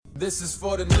This is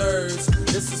for the nerds,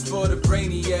 this is for the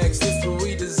brainiacs, this what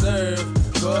we deserve.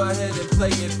 Go ahead and play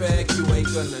it back, you ain't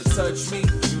gonna touch me,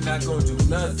 you not gonna do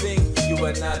nothing, you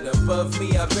are not above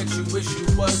me, I bet you wish you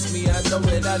was me, I know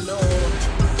it, I know.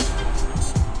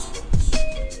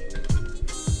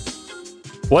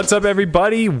 What's up,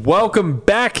 everybody? Welcome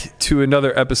back to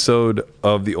another episode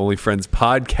of the Only Friends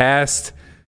podcast.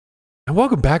 And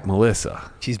welcome back,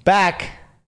 Melissa. She's back.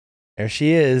 There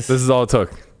she is. This is all it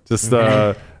took. Just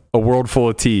a world full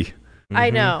of tea. I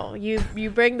know. You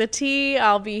bring the tea,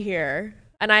 I'll be here.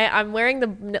 And I'm wearing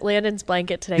the Landon's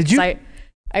blanket today because I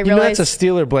you realized know that's a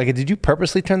Steeler blanket. Did you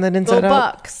purposely turn that inside go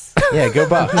out? Bucks. Yeah, go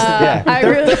Bucks.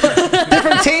 Yeah.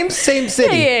 Different teams, same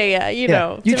city. Yeah. You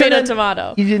know,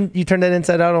 tomato. You turned that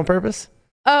inside out on purpose?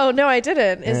 Oh, no, I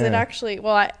didn't. Is it actually?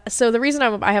 Well, so the reason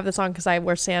I have this on because I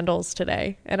wear sandals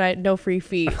today and I no free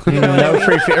feet. You know No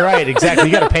free feet. Right, exactly.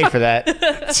 You got to pay for that.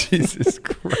 Jesus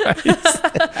Christ.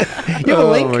 You have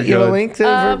a link? You have a link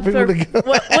for people to go?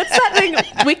 What's that thing?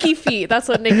 Wiki feet. That's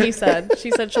what Nikki said. She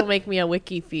said she'll make me a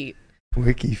wiki feet.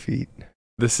 Wiki feet.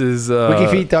 This is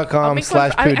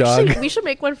wikifeet.com/poodog. Actually, we should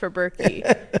make one for Berkey.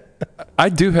 I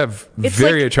do have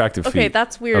very attractive feet. Okay,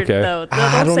 that's weird though.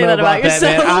 I don't say know that about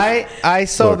yourself. Man. I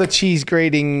saw the cheese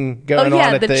grating going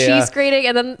on at the cheese grating,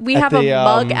 and then we have a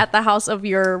mug at the house of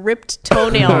your ripped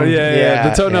toenail. Oh, yeah.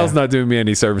 The toenail's not doing me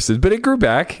any services, but it grew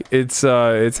back. It's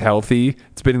healthy.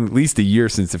 It's been at least a year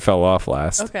since it fell off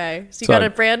last. Okay, so you got a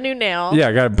brand new nail. Yeah,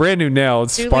 I got a brand new nail.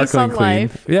 It's sparkling clean.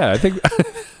 Life. Yeah, I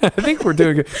think we're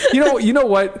doing good. You know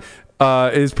what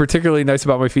is particularly nice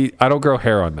about my feet? I don't grow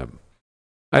hair on them.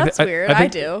 That's weird. I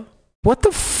do. What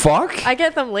the fuck? I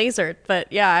get them lasered,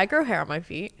 but yeah, I grow hair on my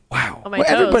feet. Wow. On my toes.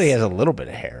 Everybody has a little bit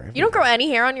of hair. You don't grow any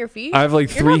hair on your feet? I have like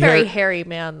You're 3 not a very hairy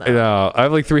man, though. No, I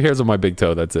have like 3 hairs on my big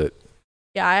toe. That's it.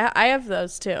 Yeah, I have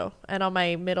those too. And on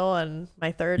my middle and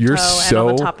my third toe and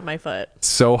on the top of my foot.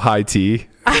 So high T.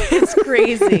 It's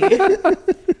crazy.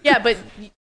 Yeah, but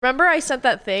remember I sent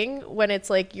that thing when it's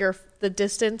like the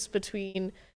difference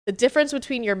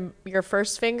between your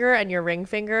first finger and your ring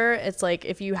finger. It's like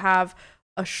if you have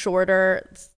a shorter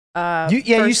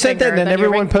you sent that and then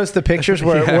everyone posts the pictures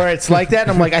where it's like that,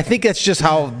 and I'm like, I think that's just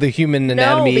how the human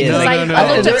anatomy is. No.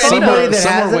 I looked at some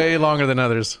are way longer than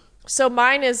others. So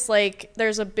mine is like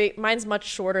mine's much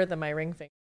shorter than my ring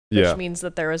finger, which means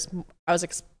that I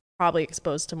was probably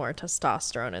exposed to more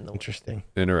testosterone in the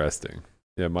Interesting.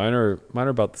 Yeah, mine are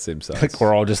about the same size. Like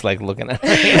we're all just like looking at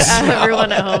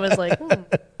everyone at home is like,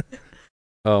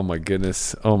 Oh my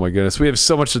goodness. We have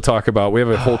so much to talk about. We have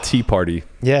a whole tea party.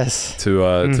 Yes.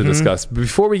 To discuss.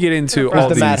 Before we get into all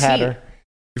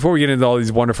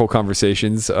these wonderful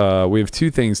conversations, we have 2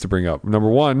 things to bring up. Number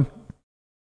 1,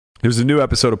 there's a new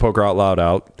episode of Poker Out Loud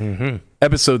out. Mm-hmm.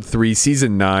 Episode 3,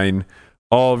 season 9.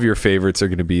 All of your favorites are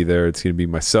going to be there. It's going to be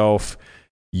myself,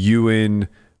 Ewan,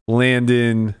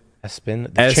 Landon,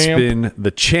 Espin,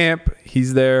 the champ.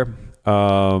 He's there.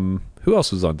 Who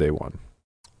else was on day 1?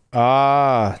 2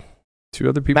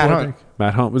 other people.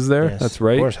 Matt Hunt was there. Yes, that's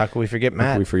right. Of course. How could we forget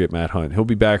Matt? Matt Hunt? He'll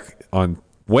be back on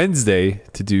Wednesday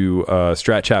to do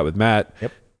Strat Chat with Matt.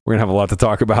 Yep. We're gonna have a lot to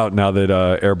talk about now that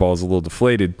Airball is a little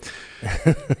deflated.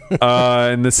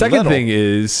 And the second thing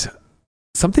is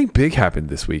something big happened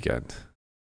this weekend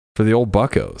for the old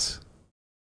Buccos.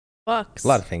 Bucks. A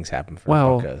lot of things happen for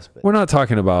Buccos. But we're not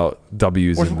talking about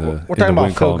W's we're talking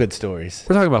about feel-good stories.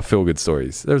 We're talking about feel-good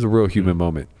stories. There's a real human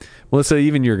moment. Melissa,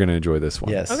 even you're going to enjoy this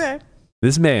one. Yes. Okay.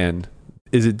 This man,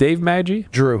 is it Dave Maggi?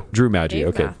 Drew Maggi.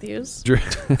 Okay. Matthews.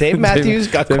 Dave Matthews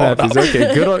got called up.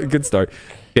 Okay, good start.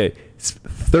 Okay,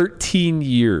 13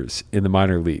 years in the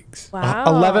minor leagues.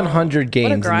 Wow. 1,100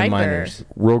 games in the minors.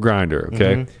 Real grinder,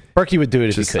 okay? Mm-hmm. Berkey would do it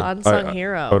if he could. Unsung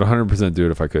hero. I would 100% do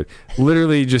it if I could.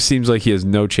 Literally just seems like he has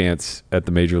no chance at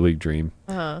the major league dream.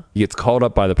 Uh-huh. He gets called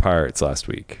up by the Pirates last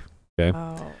week. Okay.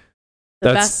 Oh.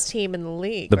 That's best team in the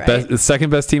league, the second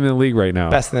best team in the league right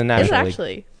now. Best in the National League.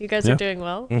 Actually. You guys are doing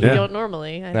well. Mm-hmm. You don't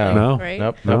normally. I think,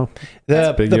 right? Nope.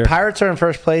 The Pirates are in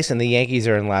first place and the Yankees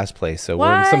are in last place. So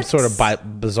we're in some sort of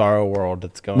bizarro world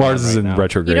that's going on. Mars is in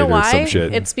retrograde or some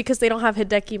shit. It's because they don't have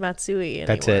Hideki Matsui anymore.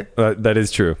 That's it. That is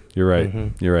true. You're right.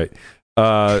 Mm-hmm. You're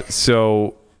right.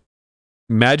 So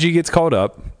Maggi gets called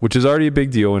up, which is already a big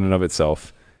deal in and of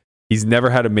itself. He's never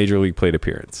had a major league plate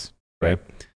appearance. Right?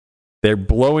 They're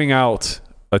blowing out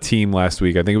a team last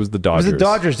week. I think it was the Dodgers. It was the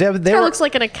Dodgers. They looks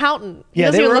like an accountant. He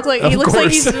doesn't even look like he looks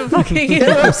like he's fucking. They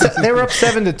were up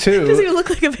 7-2. Doesn't even look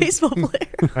like a baseball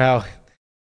player. Well,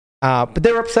 but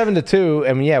they were up 7-2,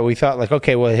 and we thought like,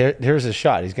 okay, well here's his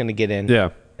shot. He's going to get in.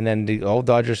 Yeah. And then the old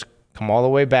Dodgers come all the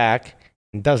way back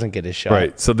and doesn't get his shot.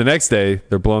 Right. So the next day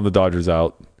they're blowing the Dodgers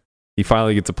out. He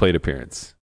finally gets a plate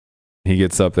appearance. He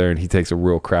gets up there and he takes a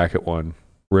real crack at one,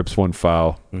 rips one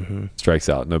foul, strikes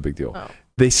out. No big deal. Oh.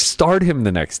 They start him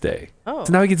the next day. Oh.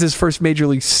 So now he gets his first major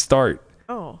league start.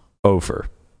 Oh. Over.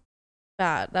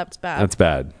 Bad. That's bad. That's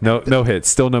bad. No hits.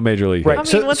 Still no major league Right.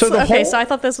 hits. I mean, So I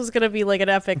thought this was going to be like an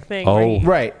epic thing. Oh,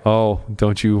 right. Oh,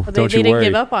 don't you They worry. didn't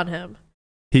give up on him.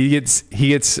 He gets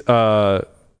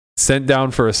sent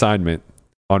down for assignment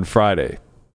on Friday,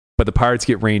 but the Pirates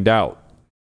get rained out.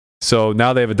 So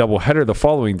now they have a doubleheader the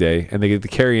following day, and they get to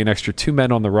carry an extra 2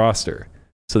 men on the roster.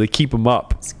 So they keep him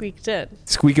up. Squeak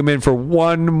him in for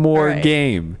one more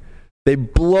game. They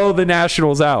blow the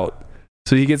Nationals out.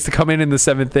 So he gets to come in the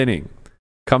 7th inning.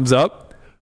 Comes up,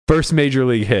 first major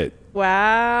league hit.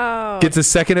 Wow. Gets a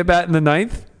second at bat in the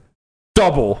 9th.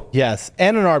 Double. Yes,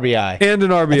 and an RBI. And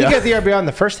an RBI. I think he got the RBI on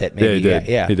the first hit. Maybe.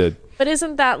 Yeah, he did. But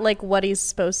isn't that like what he's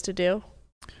supposed to do?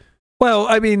 Well,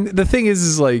 I mean, the thing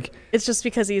is like it's just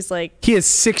because he's like he has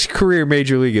 6 career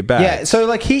major league at bats. Yeah, so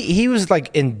like he was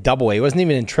like in Double A. He wasn't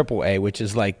even in Triple A, which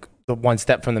is like the one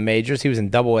step from the majors. He was in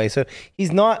Double A, so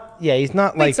he's not. Yeah, he's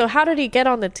not like. Wait, so how did he get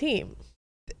on the team?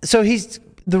 So he's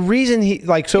the reason he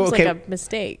like so Seems okay. like a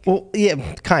mistake. Well, yeah,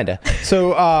 kind of.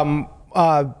 So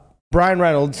Brian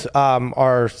Reynolds,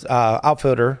 our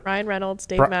outfielder. Ryan Reynolds,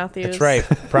 Dave Matthews. That's right.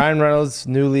 Brian Reynolds,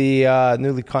 newly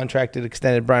contracted,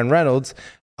 extended. Brian Reynolds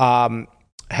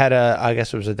had I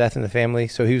guess it was a death in the family,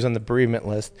 so he was on the bereavement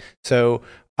list. So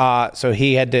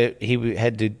he had to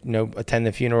attend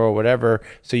the funeral or whatever.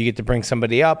 So you get to bring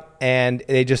somebody up, and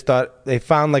they just thought they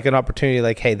found like an opportunity,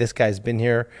 like, hey, this guy's been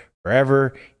here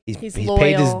forever. He's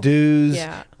paid his dues.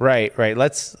 Yeah. Right.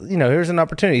 Let's, here's an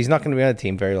opportunity. He's not going to be on the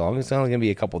team very long. It's only going to be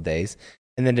a couple days.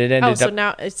 And then it ended up.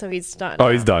 So he's done. Oh,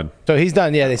 he's done. So he's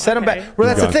done. Yeah. They sent him back. Well,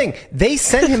 that's the thing. They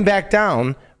sent him back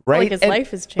down. Right. Like his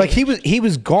life has changed. Like he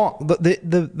was gone.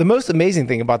 The most amazing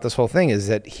thing about this whole thing is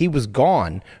that he was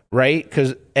gone. Right.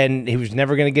 And he was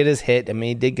never going to get his hit. I mean,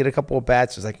 he did get a couple of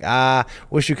bats. It was like,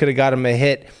 wish you could have got him a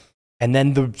hit. And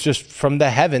then just from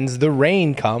the heavens, the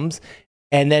rain comes.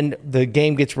 And then the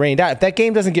game gets rained out. If that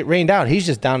game doesn't get rained out, he's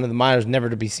just down to the minors, never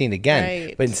to be seen again.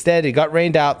 Right. But instead, it got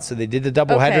rained out, so they did the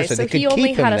doubleheader, so they could keep him there. he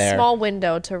only had a small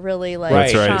window to really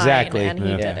That's right. shine, Exactly. and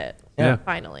he did it. Yeah.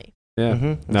 Finally. Yeah.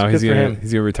 Mm-hmm. Now he's gonna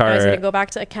retire. Now he's gonna go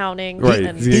back to accounting. Right.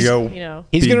 And He's gonna go.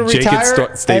 He's gonna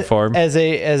retire State Farm as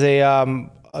a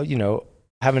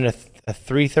having a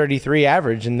 333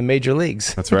 average in the major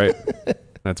leagues. That's right.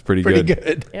 That's pretty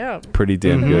good. Yeah. Pretty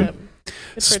damn good.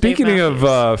 Speaking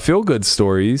of feel-good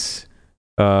stories,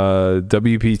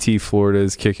 WPT Florida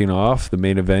is kicking off. The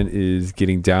main event is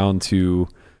getting down to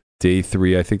day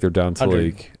 3. I think they're down to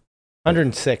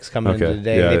 106 coming into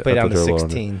today. Yeah, they play down to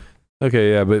 16.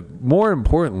 Okay, yeah, but more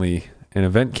importantly, an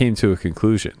event came to a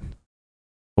conclusion.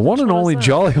 The one and only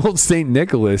jolly old St.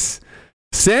 Nicholas,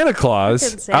 Santa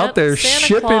Claus, out there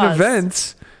shipping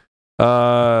events.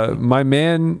 My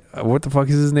man, what the fuck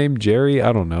is his name? Jerry?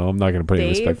 I don't know. I'm not going to put any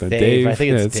respect on Dave. I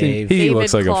think it's Dave. He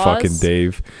looks like a fucking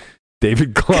Dave.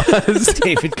 David Claus.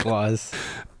 David Claus.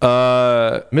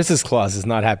 Mrs. Claus is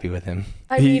not happy with him.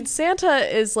 I mean,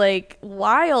 Santa is like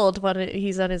wild when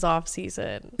he's on his off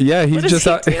season. Yeah, he's just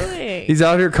out. Doing? He's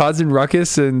out here causing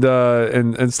ruckus and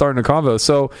starting a convo.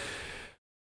 So,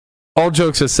 all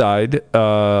jokes aside,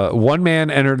 one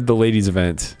man entered the ladies'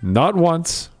 event not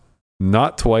once,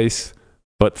 not twice,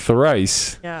 but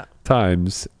thrice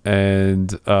times,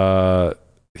 and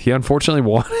he unfortunately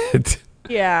won it.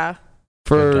 Yeah.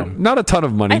 For not a ton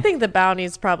of money. I think the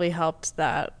bounties probably helped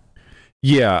that.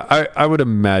 Yeah, I would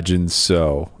imagine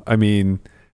so. I mean,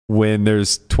 when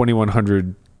there's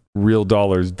 2,100 real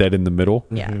dollars dead in the middle,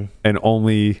 and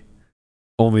only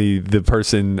the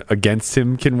person against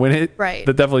him can win it, right?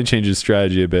 That definitely changes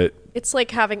strategy a bit. It's like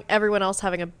having everyone else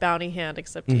having a bounty hand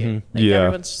except you. Like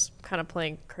everyone's just kind of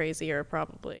playing crazier,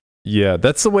 probably. Yeah,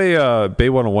 that's the way Bay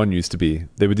 101 used to be.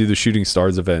 They would do the Shooting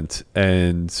Stars event,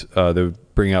 and they would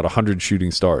bring out 100 shooting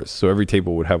stars. So every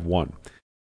table would have one.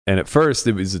 And at first,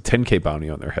 it was a 10K bounty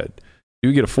on their head. You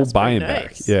would get a full buy-in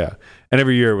back. Yeah. And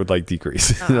every year it would like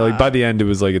decrease. Like by the end, it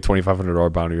was like a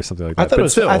 $2,500 bounty or something like that. I thought it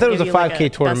was a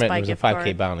 5K tournament. It was a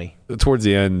 5K bounty. Towards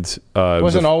the end, it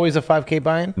wasn't always a 5K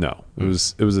buy-in. No, it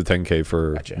was a 10K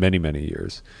for many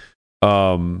years.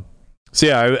 So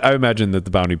yeah, I imagine that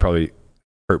the bounty probably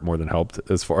hurt more than helped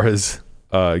as far as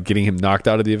getting him knocked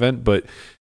out of the event. But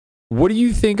what do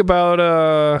you think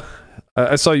about?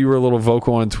 I saw you were a little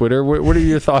vocal on Twitter. What are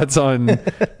your thoughts on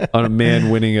a man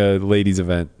winning a ladies'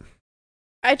 event?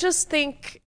 I just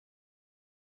think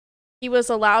he was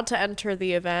allowed to enter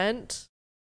the event,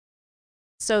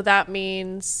 so that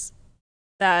means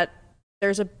that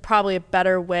there's probably a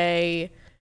better way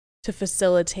to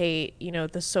facilitate,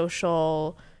 the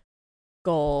social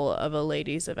goal of a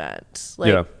ladies event.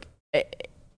 Like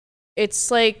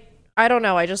it's like, I don't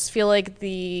know, I just feel like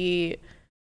the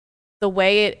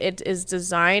way it is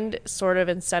designed sort of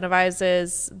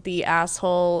incentivizes the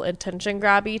asshole attention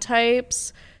grabby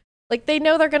types. Like they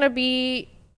know they're gonna be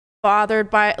bothered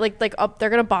by they're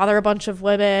gonna bother a bunch of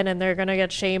women and they're gonna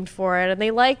get shamed for it, and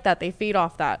they like that, they feed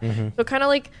off that. So it kind of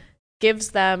like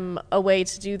gives them a way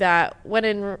to do that, when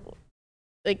in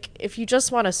like if you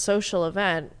just want a social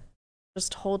event,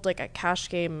 just hold like a cash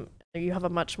game. You have a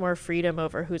much more freedom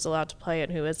over who's allowed to play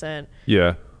and who isn't.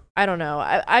 I don't know.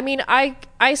 I mean,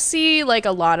 I see like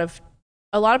a lot of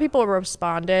people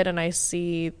responded, and I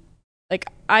see like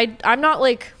I'm not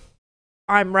like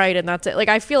I'm right and that's it. Like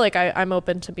I feel like I'm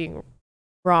open to being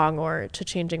wrong or to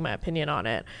changing my opinion on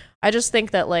it. I just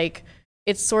think that like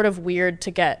it's sort of weird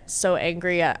to get so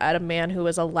angry at a man who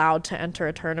was allowed to enter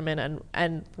a tournament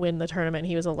and win the tournament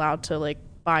he was allowed to like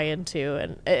buy into,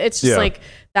 and it's just like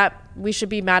that we should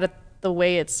be mad at the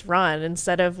way it's run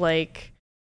instead of like,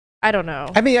 I don't know.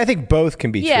 I mean, I think both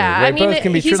can be true. Right? I mean, both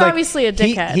can be he's true. obviously a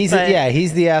dickhead.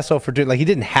 He's the asshole for doing. Like, he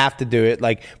didn't have to do it.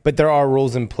 Like, but there are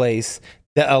rules in place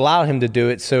that allow him to do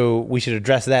it. So we should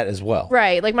address that as well.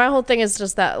 Right. Like, my whole thing is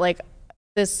just that like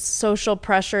this social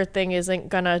pressure thing isn't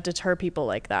gonna deter people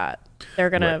like that.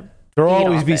 They're gonna. Right. There'll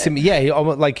always be some. Yeah, he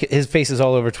almost like his face is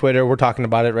all over Twitter. We're talking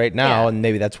about it right now, and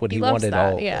maybe that's what he wanted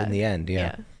in the end.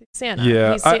 Yeah. Santa.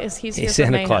 Yeah, he's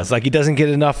Santa Claus. Like he doesn't get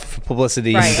enough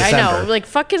publicity. Right, I know. Like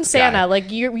fucking Santa.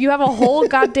 Like you have a whole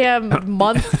goddamn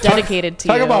month dedicated to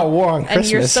you. Talk about war on Christmas.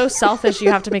 And you're so selfish. You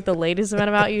have to make the ladies event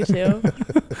about you too.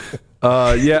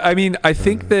 Yeah. I mean, I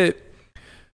think that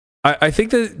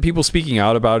people speaking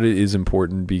out about it is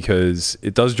important because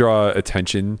it does draw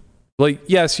attention. Like,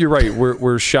 yes, you're right.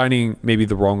 We're shining maybe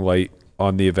the wrong light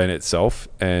on the event itself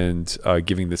and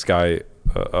giving this guy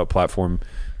a platform.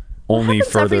 Only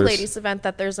further every ladies event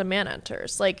that there's a man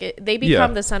enters, like they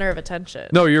become the center of attention.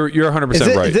 No, you're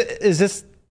 100% right. Is this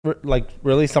like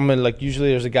really someone like usually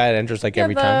there's a guy that enters like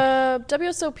every time? The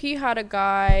WSOP had a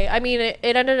guy. I mean, it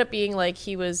ended up being like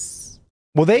he was.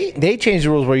 Well, they changed the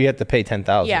rules where you have to pay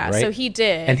 $10,000. Yeah, right? So he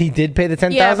did, and he did pay the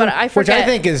 $10,000. Yeah, but I forget.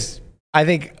 Which I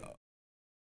think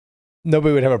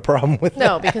nobody would have a problem with.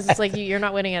 No, because it's like you're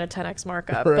not winning at a 10x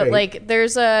markup. Right. But like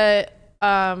there's a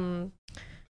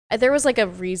there was like a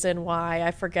reason why,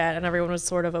 I forget, and everyone was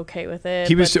sort of okay with it.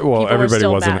 He was everybody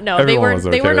wasn't. Mad. No, they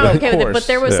were not okay with it, but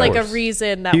there was like a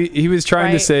reason that he was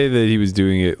trying to say that he was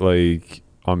doing it like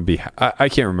on behalf. I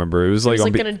can't remember. It was like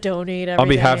going to donate on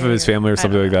behalf of his family or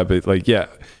something like that. But like, yeah.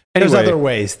 Anyway, there's other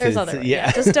ways.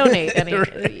 Yeah, just donate.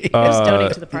 Right. Just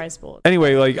donate to the prize pool.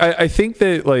 Anyway, like I think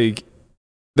that like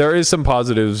there is some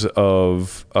positives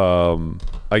of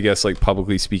I guess like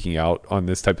publicly speaking out on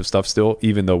this type of stuff still,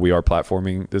 even though we are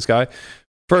platforming this guy.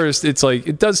 First, it's like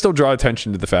it does still draw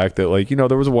attention to the fact that like, you know,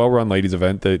 there was a well-run ladies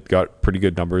event that got pretty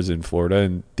good numbers in Florida,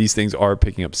 and these things are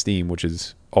picking up steam, which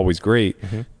is always great.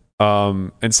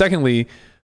 And secondly,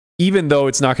 even though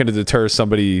it's not going to deter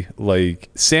somebody like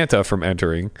Santa from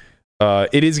entering,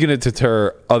 it is going to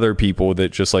deter other people that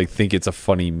just like think it's a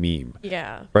funny meme.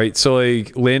 Yeah. Right. So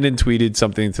like Landon tweeted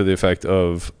something to the effect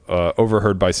of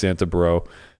overheard by Santa Bro.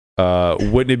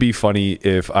 Wouldn't it be funny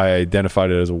if I identified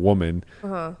it as a woman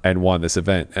and won this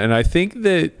event? And I think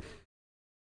that,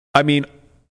 I mean,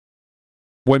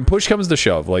 when push comes to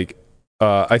shove, like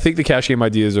I think the cash game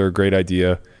ideas are a great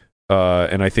idea.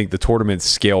 And I think the tournaments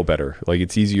scale better. Like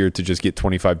it's easier to just get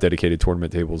 25 dedicated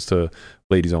tournament tables to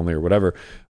ladies only or whatever.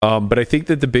 But I think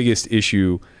that the biggest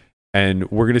issue, and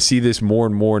we're going to see this more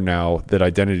and more now that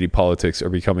identity politics are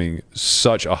becoming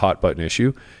such a hot button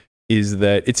issue, is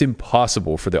that it's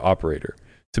impossible for the operator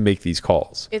to make these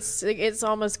calls. It's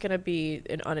almost going to be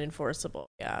an unenforceable.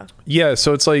 Yeah. Yeah.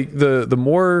 So it's like the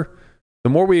more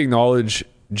we acknowledge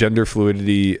gender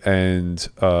fluidity and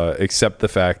accept the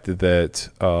fact that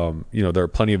you know, there are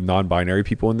plenty of non-binary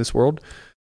people in this world.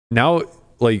 Now,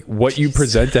 like what you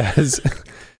present as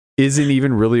isn't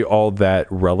even really all that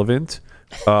relevant.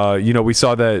 You know, we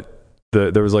saw that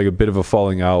there was like a bit of a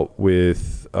falling out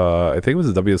with I think it was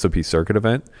a WSOP circuit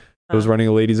event that was running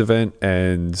a ladies event,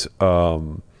 and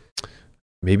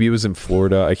maybe it was in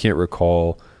Florida. I can't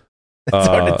recall. It's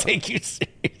hard to take you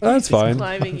serious. That's fine.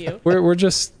 Climbing you. We're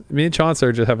just, me and Chauncey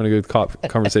are just having a good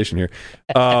conversation here.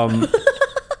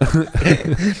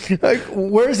 Like,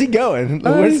 where's he going?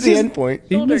 Where's the end point?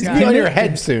 He'll be on your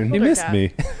head soon. He missed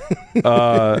me.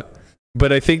 But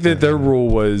I think that their rule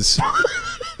was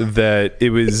that it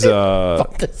was.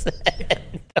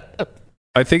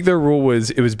 I think their rule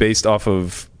was it was based off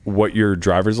of what your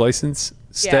driver's license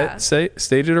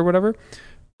stated or whatever.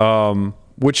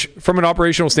 which from an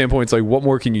operational standpoint, it's like, what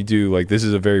more can you do? Like, this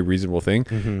is a very reasonable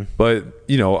thing. But,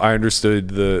 I understood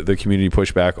the community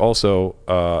pushback. Also,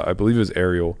 I believe it was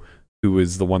Ariel who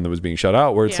was the one that was being shut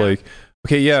out, where it's like,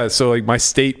 okay, yeah, so like my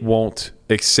state won't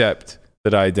accept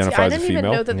that I identify as a female. I didn't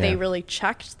even know that they really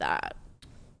checked that.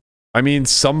 I mean,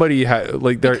 somebody had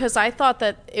because I thought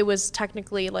that it was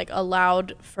technically like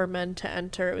allowed for men to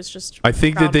enter. It was just I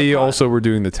think that they also were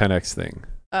doing the 10X thing.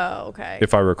 Oh, okay.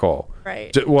 If I recall.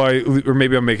 Right. Or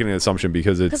maybe I'm making an assumption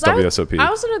because it's WSOP.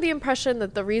 I was under the impression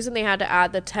that the reason they had to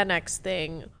add the 10X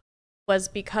thing was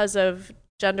because of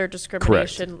gender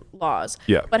discrimination laws.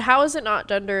 Yeah. But how is it not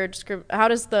how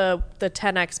does the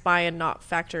 10X buy-in not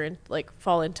factor in, like,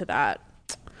 fall into that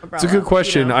umbrella? It's a good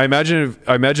question. I imagine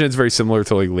it's very similar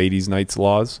to like ladies' nights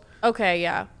laws. Okay,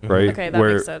 yeah. Right. Okay, that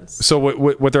makes sense. So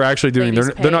what they're actually doing,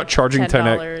 they're not charging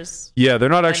 $10X. Yeah, they're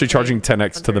not actually charging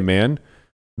 $10X to the man.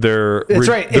 They're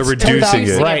reducing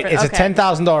it. Right. It's a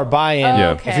 $10,000 buy-in.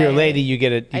 Okay. If you're a lady, you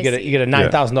get a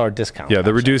 $9,000 discount. Yeah,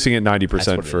 they're reducing it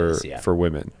 90% for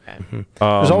women. Okay.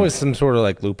 There's always some sort of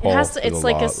like loophole. It's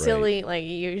like a silly, like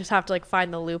you just have to like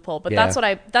find the loophole. But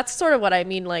that's sort of what I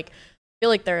mean. Like, I feel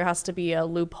like there has to be a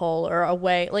loophole or a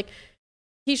way. Like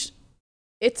if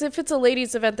it's a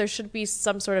ladies' event, there should be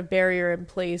some sort of barrier in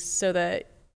place so that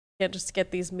you can't just get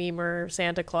these meme or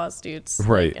Santa Claus dudes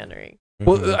like, entering.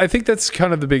 Well, I think that's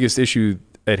kind of the biggest issue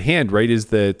at hand, right? Is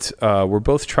that we're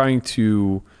both trying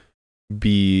to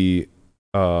be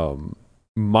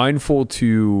mindful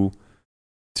to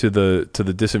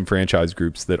the disenfranchised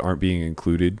groups that aren't being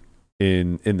included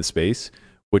in the space,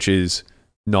 which is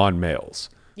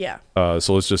non-males. Yeah.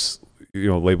 So let's just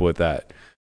label it that.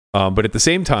 But at the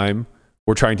same time,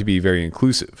 we're trying to be very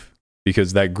inclusive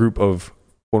because that group of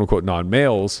quote unquote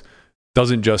non-males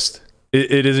doesn't just.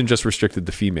 It isn't just restricted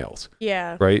to females.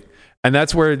 Yeah. Right? And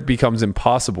that's where it becomes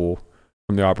impossible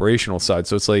from the operational side.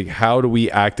 So it's like, how do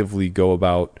we actively go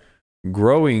about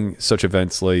growing such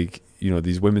events like,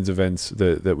 these women's events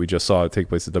that we just saw take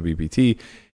place at WPT,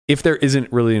 if there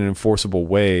isn't really an enforceable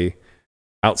way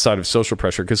outside of social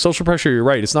pressure? Because social pressure, you're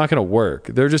right, it's not going to work.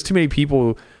 There are just too many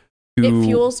people who... It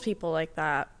fuels people like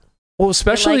that. Well,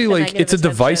 especially like it's a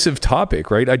divisive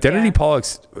topic, right? Identity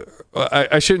politics.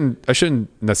 I shouldn't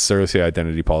necessarily say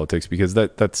identity politics because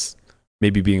that's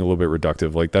maybe being a little bit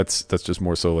reductive. Like that's just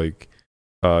more so like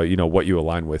what you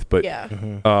align with. But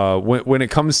when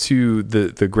it comes to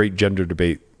the great gender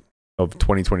debate of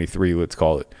 2023, let's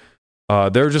call it,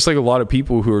 there are just like a lot of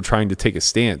people who are trying to take a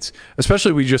stance.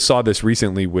 Especially we just saw this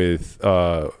recently with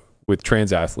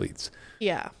trans athletes.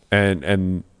 Yeah.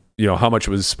 And how much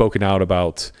was spoken out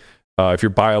about. If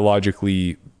you're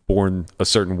biologically born a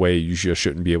certain way, you just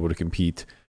shouldn't be able to compete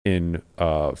in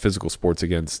physical sports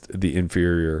against the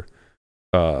inferior.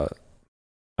 I'm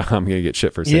gonna get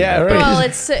shit for saying that. Right. Well,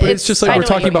 it's just like we're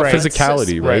talking about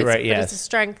physicality, right? Right. Yeah. It's a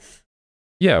strength.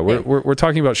 Yeah, we're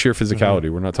talking about sheer physicality.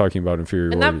 We're not talking about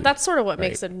inferiority. And that's sort of what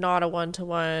makes it not a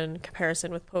 1-to-1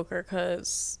 comparison with poker,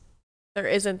 because there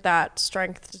isn't that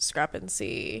strength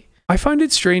discrepancy. I find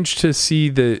it strange to see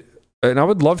that, and I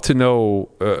would love to know.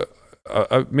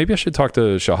 Maybe I should talk to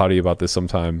Shahadi about this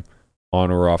sometime on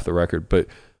or off the record, but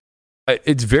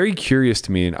it's very curious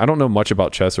to me, and I don't know much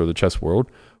about chess or the chess world.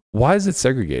 Why is it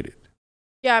segregated?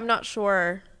 Yeah, I'm not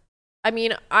sure. I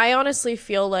mean, I honestly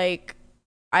feel like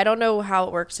I don't know how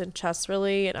it works in chess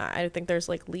really, and I think there's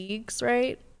like leagues,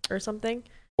 right? Or something.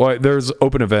 Well, there's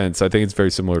open events. I think it's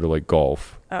very similar to like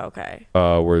golf. Oh, okay.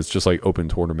 Where it's just like open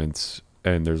tournaments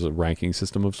and there's a ranking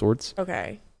system of sorts.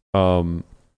 Okay.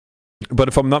 But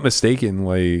if I'm not mistaken,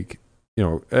 like,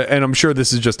 and I'm sure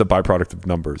this is just a byproduct of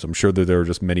numbers. I'm sure that there are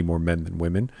just many more men than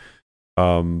women.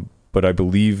 But I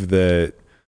believe that,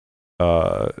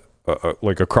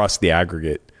 like across the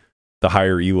aggregate, the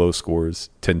higher ELO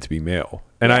scores tend to be male.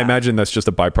 And I imagine that's just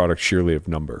a byproduct sheerly of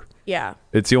number. Yeah.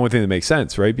 It's the only thing that makes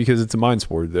sense, right? Because it's a mind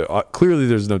sport. Clearly,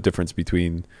 there's no difference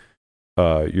between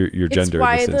your gender.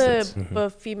 It's in this instance. the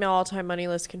female all-time money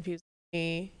list confused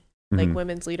me. Like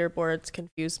women's leaderboards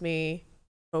confuse me.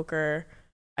 Poker,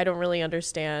 I don't really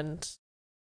understand.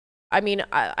 I mean,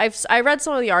 I read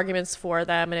some of the arguments for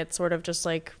them, and it's sort of just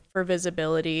like for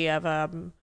visibility of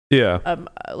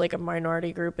like a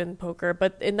minority group in poker.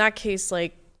 But in that case,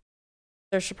 like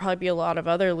there should probably be a lot of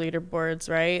other leaderboards,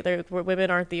 right? Women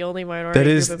aren't the only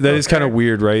minority. That is kind of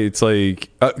weird, right? It's like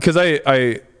because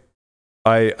I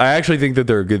actually think that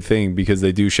they're a good thing because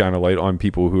they do shine a light on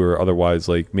people who are otherwise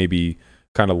like maybe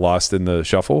kind of lost in the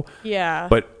shuffle. Yeah.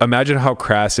 But imagine how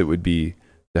crass it would be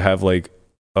to have like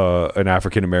an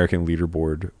African American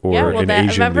leaderboard or an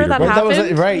Asian leaderboard. That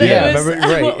happened? Right. Yeah. Remember,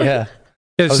 right. Yeah.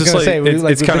 Yeah, it's just like,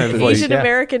 it's kind of like Asian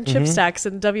American chip stacks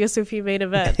in WSOP main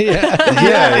event.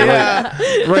 yeah.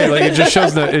 Right. Like it just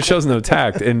shows no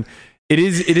tact. And it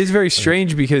is very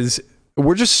strange because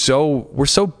we're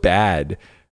so bad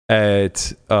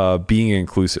at being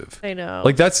inclusive. I know.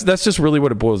 Like that's just really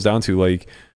what it boils down to. Like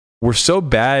we're so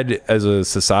bad as a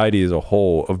society as a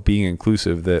whole of being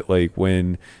inclusive that like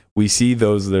when we see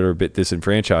those that are a bit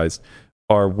disenfranchised,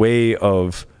 our way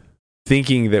of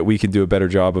thinking that we can do a better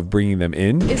job of bringing them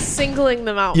in is singling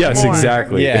them out. Yes, more.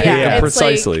 exactly. Yeah,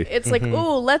 precisely. It's like,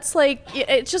 ooh, let's like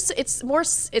it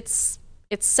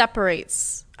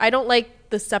separates. I don't like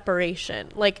the separation.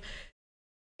 Like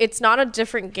it's not a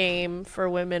different game for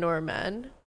women or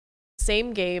men.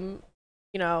 Same game,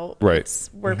 you know. Right.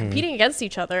 We're competing against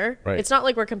each other. Right. It's not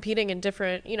like we're competing in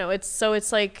different, you know,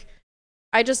 it's like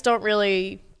I just don't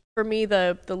really, for me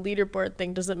the leaderboard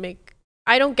thing doesn't make,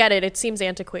 I don't get it. It seems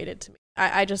antiquated to me.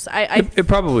 It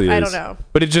probably is. I don't know.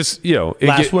 But it just, you know,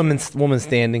 last woman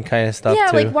standing kind of stuff.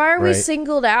 Yeah, too, like why are we right?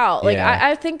 singled out? Like Yeah.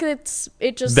 I think it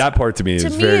just that part to me is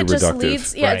very it just reductive.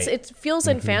 leads. Yeah, Right. it feels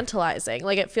infantilizing.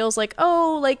 Like it feels like,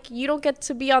 oh, like you don't get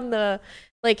to be on the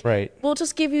like. Right. We'll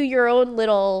just give you your own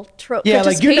little Yeah,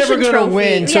 like you're never going to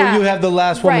win, so Yeah. you have the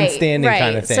last woman standing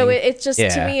kind of thing. So it's just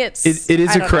to me, it is I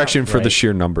a don't correction know. for the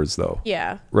sheer numbers, though.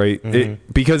 Yeah. Right.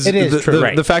 Because It is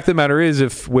true. the fact of the matter is,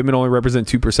 if women only represent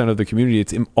 2% of the community,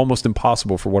 it's almost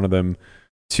impossible for one of them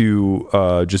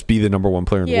to just be the number one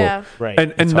player in the world. Right.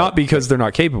 And not because they're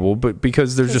not capable, but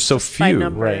because there's just so by few.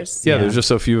 numbers. Yeah, there's just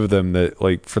so few of them that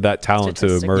like for that talent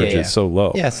to emerge is so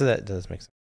low. Yeah, so that does make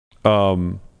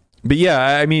sense. But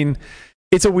yeah, I mean,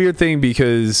 it's a weird thing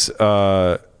because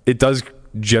it does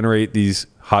generate these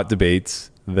hot debates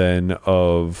then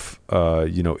of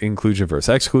inclusion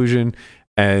versus exclusion,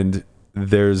 and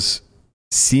there's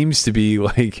seems to be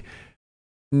like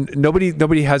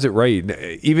nobody has it right.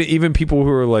 Even people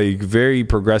who are like very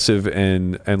progressive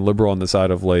and liberal on the side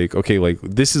of like, okay, like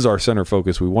this is our center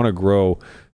focus. We want to grow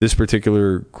this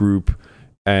particular group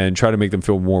and try to make them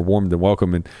feel more warm and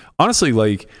welcome. And honestly,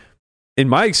 like in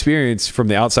my experience from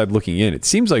the outside looking in, it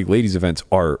seems like ladies events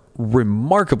are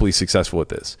remarkably successful at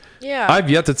this. Yeah. I've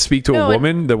yet to speak to a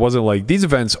woman that wasn't like, these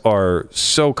events are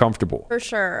so comfortable. For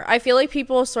sure. I feel like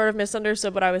people sort of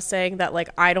misunderstood what I was saying, that like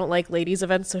I don't like ladies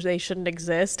events so they shouldn't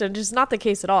exist, and just not the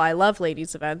case at all. I love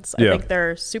ladies events. I think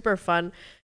they're super fun.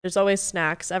 There's always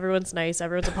snacks. Everyone's nice.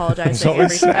 Everyone's apologizing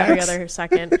every other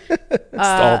second. It's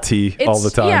all tea all the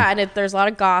time. Yeah, and there's a lot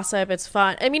of gossip. It's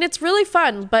fun. I mean, it's really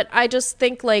fun, but I just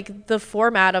think like the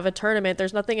format of a tournament,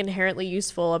 there's nothing inherently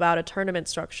useful about a tournament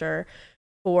structure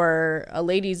for a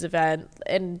ladies event,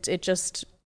 and it just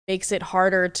makes it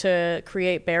harder to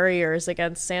create barriers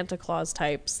against Santa Claus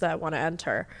types that want to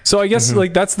enter. So I guess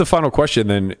like that's the final question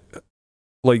then.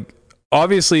 Like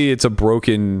obviously it's a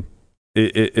broken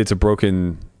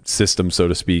system, so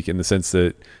to speak, in the sense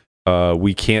that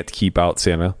we can't keep out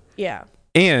Santa. Yeah.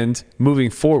 And moving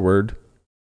forward,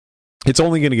 it's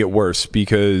only going to get worse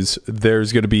because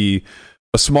there's going to be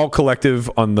a small collective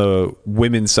on the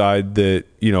women's side that,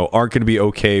 you know, aren't going to be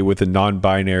okay with a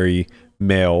non-binary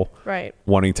male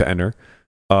wanting to enter.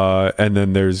 And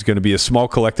then there's going to be a small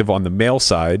collective on the male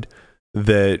side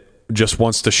that just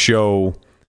wants to show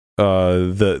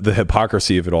the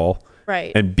hypocrisy of it all.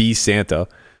 Right. And be Santa.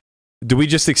 Do we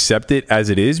just accept it as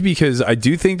it is? Because I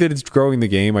do think that it's growing the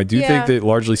game. I do think that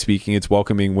largely speaking, it's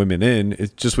welcoming women in.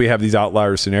 It's just we have these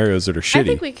outlier scenarios that are shitty. I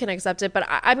think we can accept it, but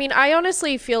I mean, I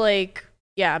honestly feel like,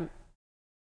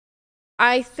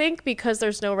 I think because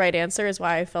there's no right answer is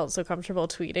why I felt so comfortable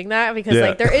tweeting that, because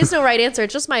like there is no right answer.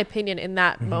 It's just my opinion in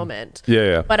that moment.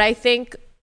 Yeah. But I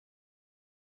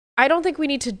don't think we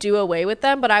need to do away with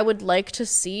them, but I would like to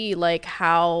see like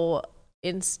how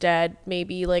instead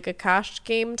maybe like a cash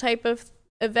game type of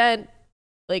event,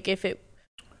 like if it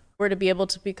were to be able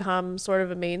to become sort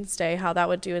of a mainstay, how that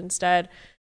would do instead.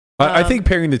 I think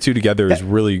pairing the two together is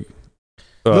really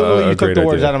literally you a great took the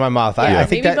words idea. out of my mouth. I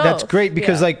think that's great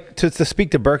because like to speak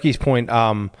to Berkey's point,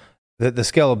 the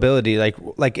scalability,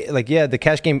 like the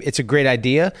cash game, it's a great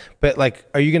idea, but like,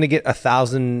 are you going to get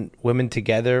 1,000 women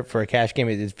together for a cash game?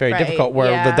 It's very difficult.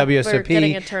 Where the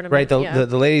WSOP, right,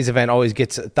 the ladies event always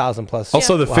gets 1,000 plus.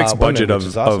 Also, the fixed budget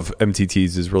of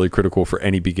MTTs is really critical for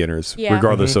any beginners,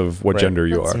 regardless of what gender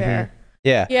you are. Fair.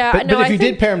 Yeah. But if you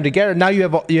did pair them together, now you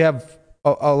have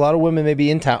a lot of women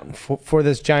maybe in town for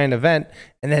this giant event,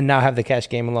 and then now have the cash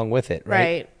game along with it,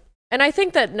 right? And I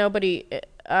think that nobody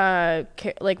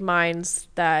like minds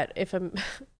that if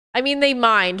I mean, they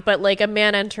mind, but like a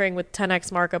man entering with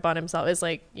 10x markup on himself is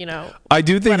like, I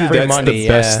do think that that's the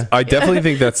best. I definitely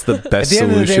think that's the best solution. At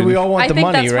the end of the day, we all want the money,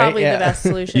 right? I think that's probably the best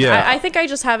solution. Yeah. I think I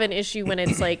just have an issue when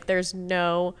it's like there's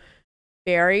no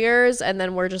barriers and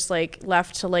then we're just like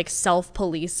left to like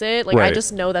self-police it. Like I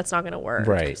just know that's not going to work.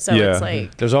 Right. So it's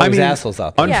like there's always assholes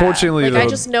out there. Unfortunately, like I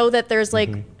just know that there's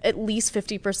like at least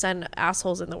 50%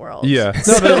 assholes in the world. Yeah.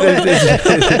 No,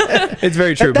 it's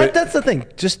very true. But that's the thing.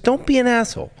 Just don't be an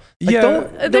asshole. Like, yeah. don't,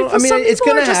 I mean, it's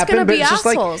going to happen, gonna but be it's just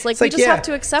assholes. like we just have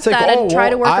to accept that and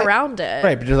try to work around it.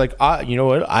 Right. But you're like, you know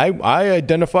what? I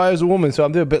identify as a woman, so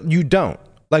I'm doing it. But you don't.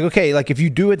 Like, okay, like if you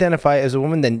do identify as a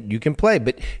woman, then you can play.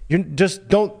 But you just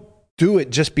don't do it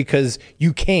just because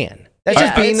you can. That's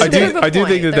just being I do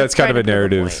think that that's kind of a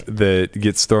narrative that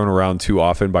gets thrown around too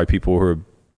often by people who are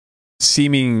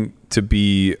seeming to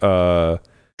be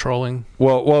trolling.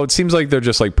 Well, it seems like they're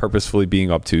just like purposefully being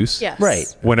obtuse. Yes.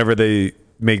 Right. Whenever they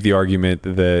make the argument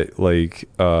that like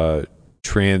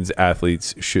trans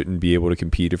athletes shouldn't be able to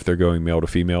compete if they're going male to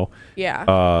female.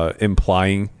 Yeah.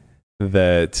 Implying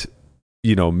that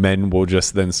men will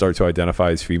just then start to identify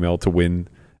as female to win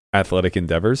athletic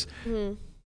endeavors.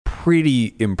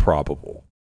 Pretty improbable,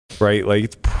 right? Like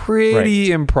it's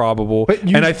pretty improbable.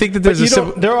 And I think that there's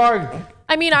there are.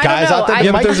 I mean, I guys don't know. out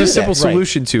there but there's a simple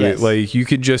solution to Yes. it. Like you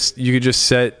could just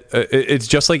set. It's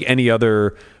just like any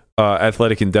other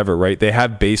athletic endeavor, right? They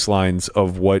have baselines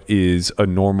of what is a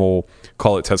normal,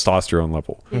 call it testosterone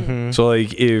level. So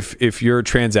like if you're a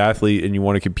trans athlete and you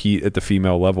want to compete at the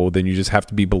female level, then you just have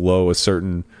to be below a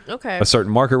certain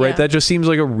marker, right? That just seems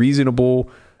like a reasonable,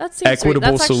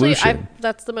 equitable solution.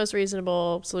 That's the most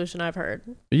reasonable solution I've heard.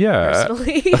 Yeah.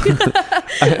 Personally.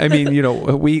 I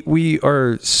mean, we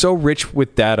are so rich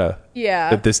with data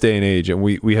at this day and age, and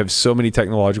we have so many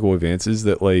technological advances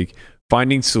that like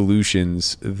finding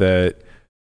solutions that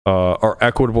are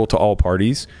equitable to all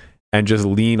parties and just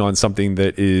lean on something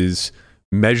that is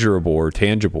measurable or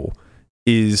tangible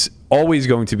is always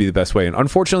going to be the best way. And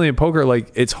unfortunately in poker, like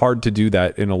it's hard to do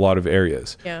that in a lot of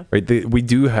areas. Yeah. Right. We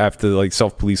do have to like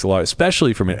self-police a lot,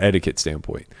 especially from an etiquette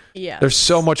standpoint. Yeah. There's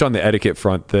so much on the etiquette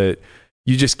front that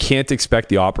you just can't expect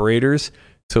the operators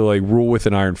to like rule with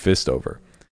an iron fist over.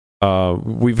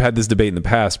 We've had this debate in the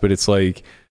past, but it's like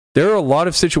there are a lot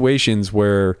of situations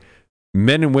where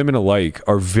men and women alike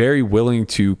are very willing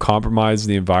to compromise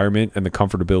the environment and the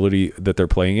comfortability that they're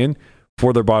playing in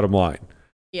for their bottom line.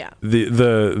 Yeah.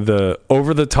 The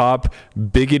over the top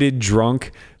bigoted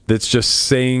drunk that's just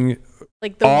saying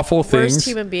like the awful worst things.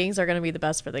 Human beings are going to be the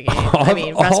best for the game. I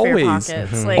mean, best for your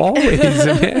pockets. Like, always,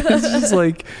 man. It's just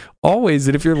like always.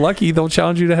 And if you're lucky, they'll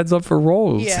challenge you to heads up for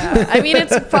rolls. Yeah. I mean,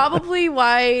 it's probably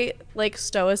why like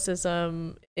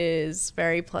stoicism is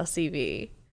very plus EV.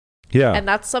 Yeah. And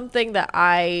that's something that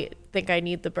I think I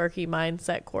need the Berkey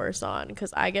mindset course on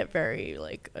because I get very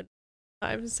like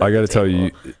I got to tell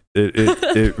you,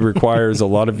 it requires a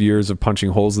lot of years of punching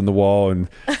holes in the wall and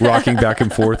rocking back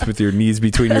and forth with your knees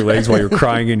between your legs while you're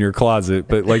crying in your closet.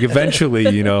 But like eventually,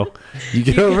 you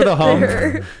get over the hump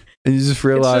and you just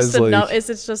realize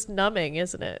it's just numbing,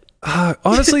 isn't it?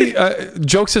 Honestly,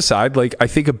 jokes aside, like I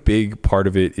think a big part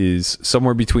of it is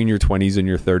somewhere between your 20s and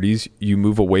your 30s, you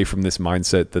move away from this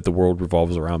mindset that the world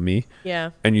revolves around me.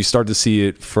 Yeah. And you start to see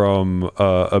it from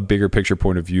a bigger picture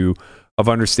point of view of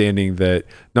understanding that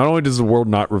not only does the world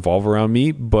not revolve around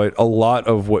me, but a lot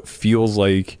of what feels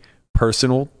like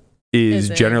personal is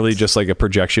generally just like a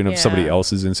projection of somebody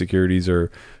else's insecurities or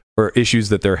issues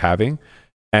that they're having.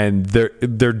 And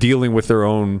they're dealing with their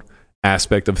own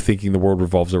aspect of thinking the world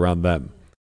revolves around them.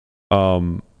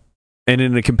 And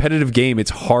in a competitive game, it's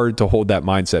hard to hold that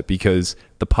mindset because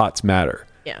the pots matter.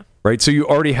 Yeah. Right. So you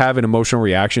already have an emotional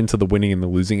reaction to the winning and the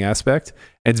losing aspect.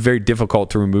 And it's very difficult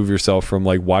to remove yourself from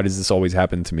like, why does this always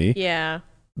happen to me? Yeah.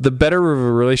 The better of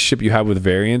a relationship you have with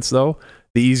variance, though,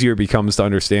 the easier it becomes to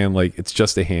understand like it's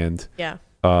just a hand. Yeah.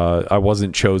 I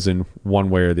wasn't chosen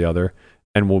one way or the other,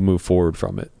 and we'll move forward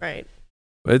from it. Right.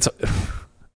 It's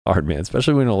hard, man,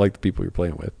 especially when you don't like the people you're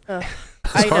playing with.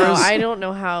 I know. I don't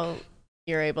know how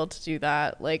you're able to do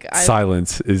that. Like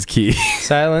silence is key.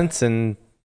 Silence and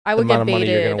I would get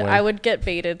baited. I would get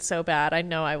baited so bad. I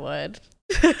know I would.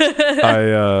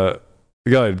 Go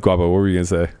ahead, Guapo. What were you gonna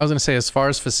say? I was gonna say, as far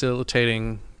as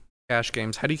facilitating cash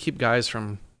games, how do you keep guys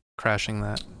from crashing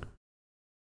that?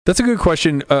 That's a good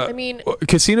question. I mean,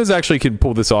 casinos actually can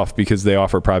pull this off because they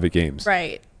offer private games.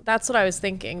 Right. That's what I was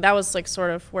thinking. That was like sort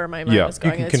of where my mind was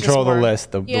going. You can control the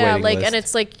list. The waiting list. And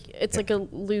it's like a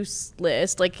loose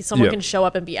list. Like someone can show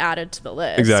up and be added to the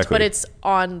list. Exactly. But it's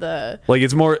on the like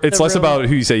it's less about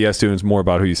who you say yes to and it's more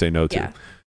about who you say no to.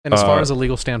 And as far as a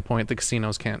legal standpoint, the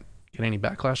casinos can't get any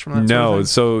backlash from that? No.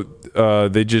 Sort of So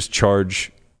they just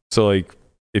charge. So like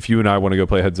if you and I want to go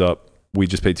play Heads Up, we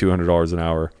just pay $200 an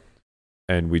hour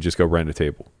and we just go rent a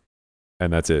table.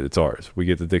 And that's it. It's ours. We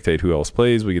get to dictate who else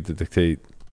plays. We get to dictate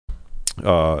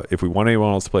if we want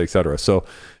anyone else to play, etc. So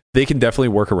they can definitely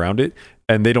work around it,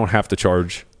 and they don't have to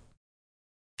charge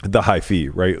the high fee,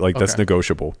 right? Like that's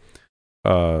negotiable.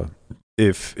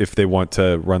 If they want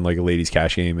to run like a ladies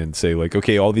cash game and say like,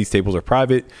 okay, all these tables are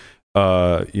private,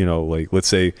 like let's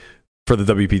say for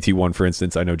the WPT one, for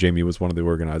instance, I know Jamie was one of the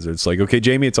organizers. It's like, okay,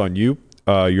 Jamie, it's on you.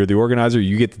 You're the organizer.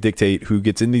 You get to dictate who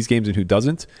gets in these games and who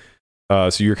doesn't.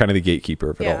 So you're kind of the gatekeeper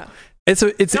of it all. It's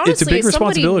a big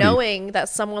responsibility. Knowing that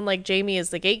someone like Jamie is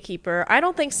the gatekeeper, I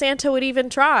don't think Santa would even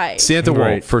try. Santa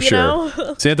won't, for sure.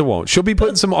 Santa won't. She'll be put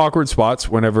in some awkward spots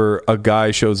whenever a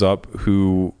guy shows up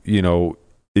who,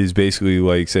 is basically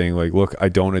like saying like, look, I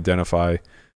don't identify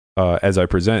as I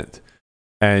present.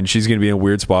 And she's going to be in a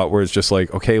weird spot where it's just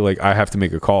like, okay, like I have to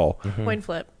make a call. Coin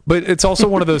flip. But it's also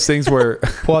one of those things where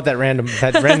pull out that random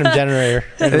generator,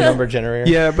 random number generator.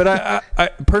 Yeah, but I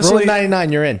personally, roll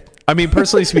 99, you're in. I mean,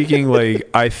 personally speaking, like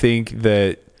I think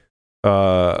that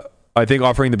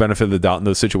offering the benefit of the doubt in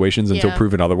those situations until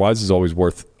proven otherwise is always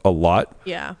worth a lot.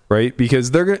 Yeah. Right? Because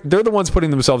they're the ones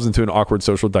putting themselves into an awkward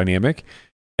social dynamic,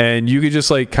 and you could just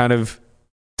like kind of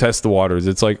test the waters.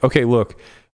 It's like, okay, look.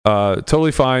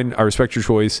 Totally fine. I respect your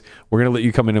choice. We're gonna let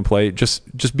you come in and play.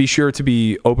 Just be sure to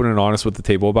be open and honest with the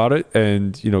table about it,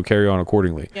 and carry on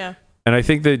accordingly. Yeah. And I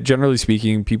think that generally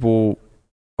speaking, people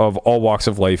of all walks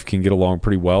of life can get along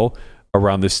pretty well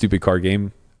around this stupid card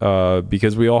game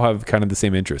because we all have kind of the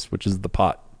same interest, which is the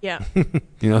pot. Yeah.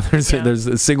 There's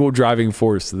a single driving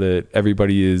force that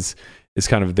everybody is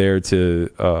kind of there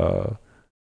to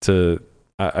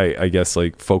I guess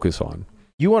like focus on.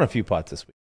 You won a few pots this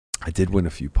week. I did win a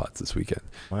few pots this weekend.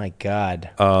 My God.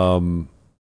 We're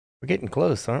getting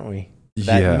close, aren't we?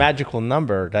 That magical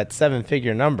number, that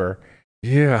 7-figure number.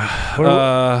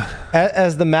 Yeah.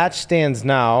 As the match stands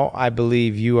now, I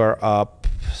believe you are up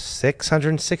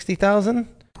 660,000.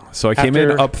 So I came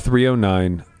in up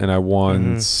 309, and I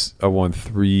won. I won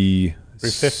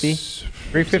 350.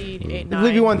 350. I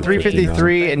believe you won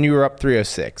 353, and you were up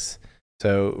 306.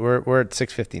 So we're at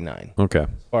 659. Okay. As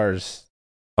far as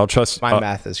I'll trust my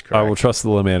math is correct. I will trust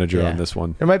the manager on this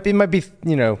one. It might be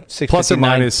 659 plus or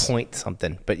minus point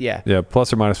something, but yeah,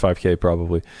 plus or minus 5K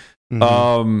probably.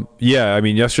 I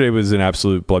mean, yesterday was an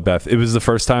absolute bloodbath. It was the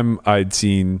first time I'd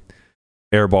seen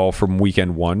Airball from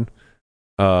weekend one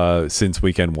since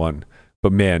weekend one,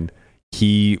 but man,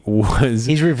 he's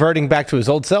reverting back to his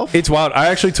old self. It's wild. I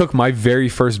actually took my very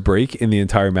first break in the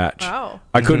entire match. Wow.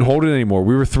 I couldn't hold it anymore.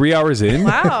 We were 3 hours in.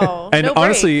 Wow. And no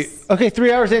honestly, breaks. Okay,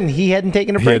 3 hours in, he hadn't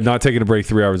taken a break. He had not taken a break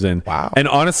 3 hours in. Wow. And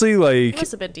honestly, like, he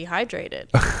must have been dehydrated.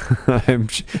 I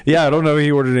don't know if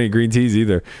he ordered any green teas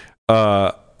either.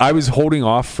 I was holding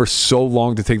off for so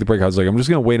long to take the break. I was like, I'm just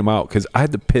gonna wait him out because I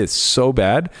had to piss so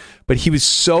bad. But he was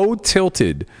so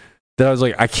tilted that I was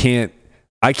like, I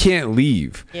can't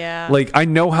leave. Yeah. Like, I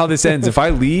know how this ends. If I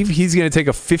leave, he's going to take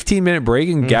a 15-minute break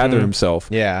and gather himself.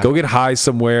 Yeah. Go get high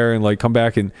somewhere and like come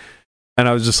back. And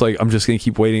I was just like, I'm just going to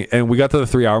keep waiting. And we got to the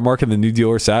 3-hour mark and the new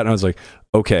dealer sat and I was like,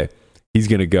 okay, he's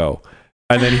going to go.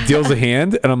 And then he deals a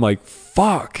hand and I'm like,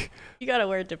 fuck. You got to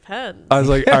wear Depends. I was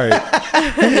like, all right.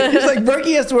 He's like,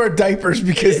 Berkey has to wear diapers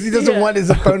because he doesn't want his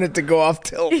opponent to go off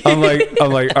tilt. I'm like, all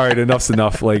right, enough's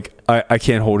enough. Like, I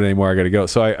can't hold it anymore. I got to go.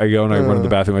 So I go and I run to the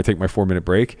bathroom. I take my 4-minute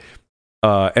break.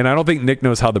 And I don't think Nick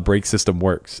knows how the break system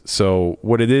works. So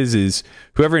what it is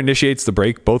whoever initiates the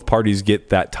break, both parties get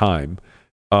that time.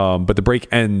 But the break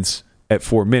ends at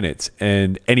 4 minutes.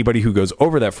 And anybody who goes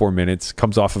over that 4 minutes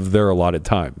comes off of their allotted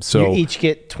time. So you each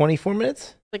get 24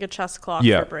 minutes? Like a chess clock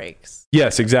for breaks.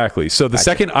 Yes, exactly. So the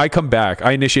second I come back,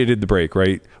 I initiated the break,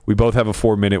 right? We both have a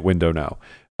 4-minute window now.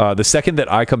 The second that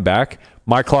I come back,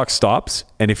 my clock stops.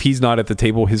 And if he's not at the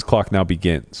table, his clock now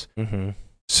begins.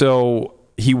 So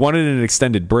he wanted an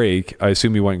extended break. I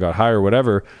assume he went and got high or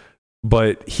whatever.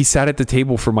 But he sat at the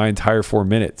table for my entire 4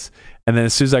 minutes. And then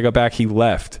as soon as I got back, he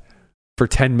left for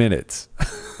 10 minutes.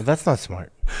 Well, that's not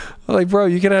smart. I'm like, bro,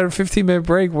 you could have a 15-minute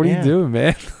break. What are you doing,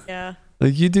 man? Yeah.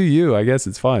 Like, you do you. I guess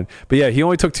it's fine. But yeah, he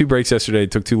only took 2 breaks yesterday.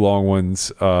 Took 2 long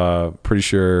ones. Pretty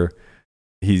sure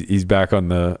he's back on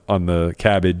the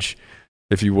cabbage,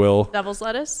 if you will. Devil's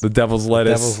lettuce. The devil's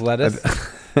lettuce. Devil's lettuce.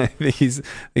 I think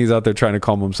he's out there trying to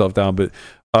calm himself down. But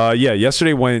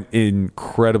yesterday went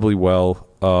incredibly well.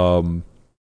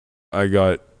 I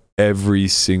got every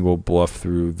single bluff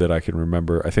through that I can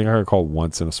remember. I think I got called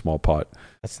once in a small pot.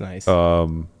 That's nice.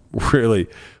 Really.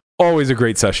 Always a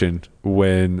great session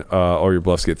when all your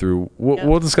bluffs get through.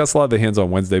 We'll discuss a lot of the hands on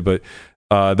Wednesday, but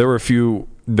There were a few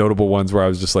notable ones where I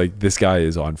was just like, this guy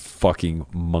is on fucking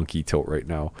monkey tilt right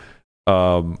now.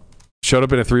 Showed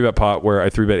up in a 3-bet pot where I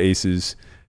 3-bet aces,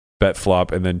 bet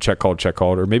flop, and then check called,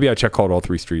 or maybe I check called all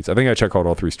 3 streets. I think I check called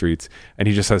all 3 streets, and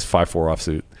he just has 5-4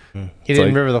 offsuit. He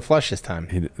didn't river the flush this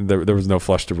time. There was no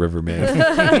flush to river, man. He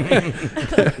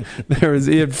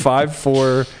had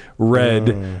 5-4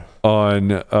 red on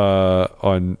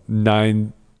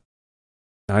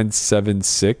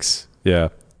 9-7-6. Yeah,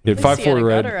 he had 5-4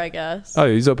 red. Gutter, I guess. Oh,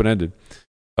 yeah, he's open ended.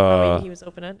 Maybe he was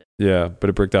open ended. Yeah, but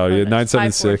it bricked out. He had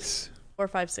 9-7-6. 4,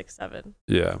 5, 6, 7.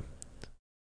 Yeah.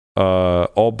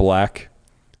 All black,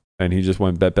 and he just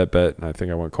went bet, and I think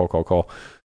I went call.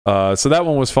 So that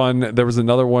one was fun. There was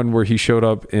another one where he showed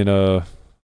up in a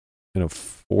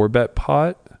 4-bet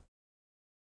pot.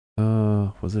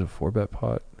 Was it a 4-bet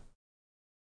pot?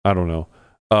 I don't know.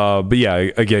 But yeah,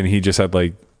 again, he just had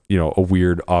like, a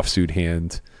weird offsuit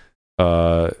hand.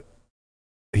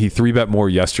 He 3-bet more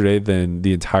yesterday than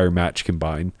the entire match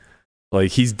combined.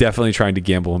 Like, he's definitely trying to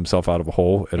gamble himself out of a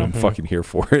hole, and I'm fucking here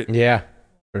for it. Yeah,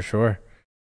 for sure.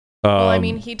 Well, I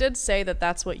mean, he did say that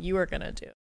that's what you were going to do.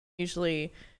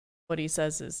 Usually what he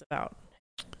says is about.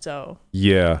 So.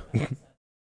 Yeah.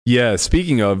 Yeah,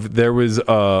 speaking of, there was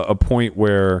a point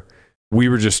where we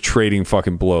were just trading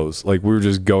fucking blows. Like, we were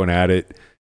just going at it.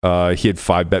 He had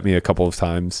 5-bet me a couple of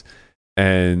times,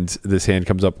 and this hand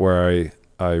comes up where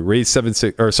I raised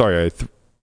 7-6, or sorry,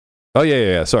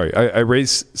 sorry. I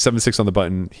raised 7-6 on the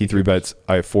button. He 3-bets.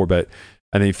 I have 4-bet,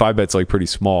 and then he 5-bets like pretty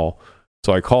small.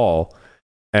 So I call,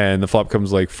 and the flop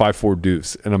comes like 5-4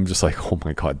 deuce, and I'm just like, oh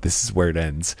my god, this is where it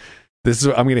ends.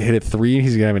 I'm gonna hit it 3, and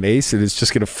he's gonna have an ace, and it's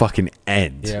just gonna fucking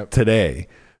end today,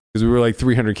 because we were like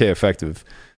 300k effective.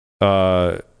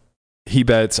 He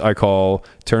bets. I call.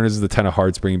 Turn is the 10 of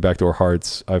hearts, bringing backdoor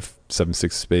hearts. I have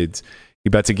 7-6 spades. He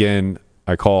bets again.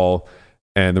 I call,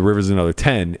 and the river's another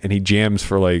 10, and he jams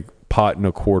for like pot and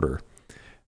a quarter,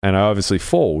 and I obviously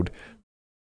fold,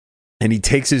 and he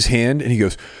takes his hand and he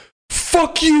goes,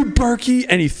 fuck you, Berkey,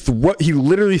 and he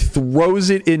literally throws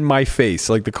it in my face.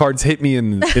 Like, the cards hit me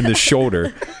in the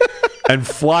shoulder and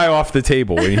fly off the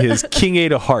table, and he has king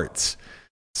 8 of hearts.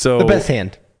 So the best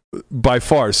hand by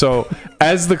far. So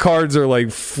as the cards are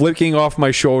like flicking off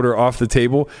my shoulder off the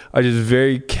table, I just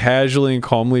very casually and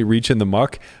calmly reach in the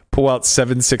muck, pull out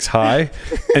 7-6 high,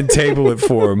 and table it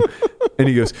for him. And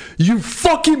he goes, you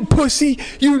fucking pussy,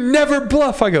 you never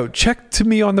bluff. I go, check to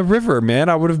me on the river, man.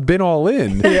 I would have been all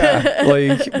in. Yeah.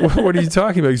 Like, what are you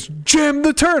talking about? He's jam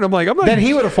the turn. I'm like, then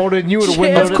he would have folded and you would have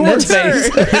windmilled in his face.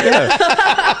 Yeah.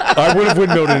 I would have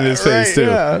windmilled in his face too.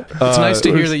 Yeah. It's nice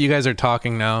to hear that you guys are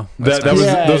talking now. Those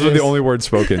were the only words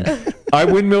spoken. I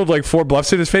windmilled like 4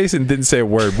 bluffs in his face and didn't say a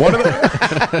word. One of them,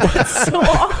 that's so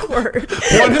awkward.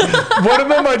 One of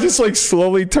them I just like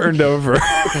slowly turned over.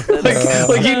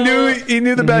 like he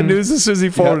knew the bad news as soon as he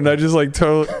folded, and I just like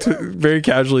very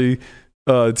casually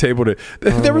tabled it.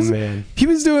 He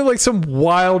was doing like some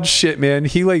wild shit, man.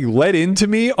 He like led into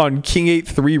me on king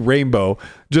 8-3 rainbow,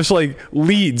 just like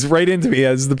leads right into me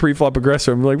as the pre-flop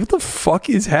aggressor. I'm like, what the fuck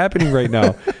is happening right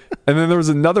now? And then there was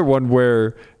another one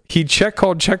where he check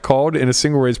called in a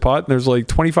single raise pot, and there's like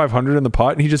 2,500 in the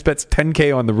pot, and he just bets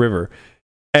 10k on the river,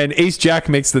 and ace jack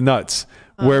makes the nuts,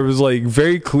 where it was like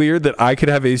very clear that I could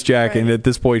have ace jack, and at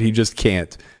this point he just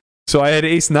can't. So I had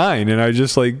ace 9, and I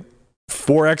just like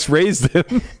 4x raised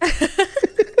him.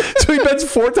 So he bets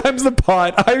 4 times the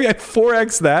pot. I had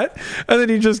 4x that, and then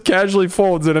he just casually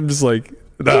folds, and I'm just like,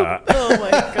 nah. Oh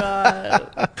my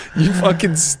god, you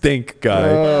fucking stink, guy.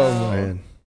 Oh man.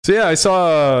 So yeah, I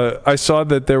saw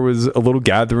that there was a little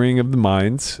gathering of the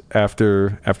minds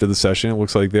after the session. It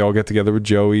looks like they all get together with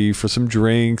Joey for some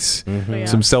drinks,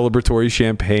 some celebratory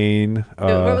champagne.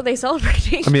 What were they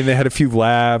celebrating? I mean, they had a few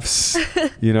laughs.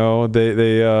 They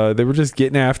were just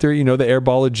getting after it. The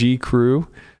Airball G crew.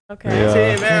 Okay.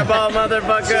 Team Airball,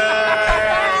 motherfucker.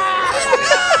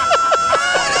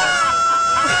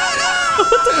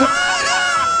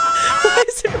 Why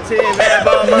is it Team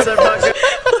Airball, motherfucker.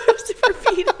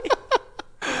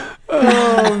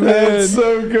 Oh man,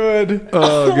 so good.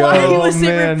 Oh god. Why was it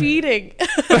repeating?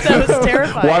 That was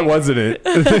terrifying. Why wasn't it?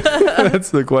 That's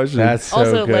the question. That's so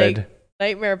also good. Like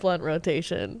nightmare blunt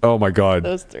rotation. Oh my god.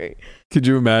 Those 3. Could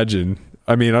you imagine?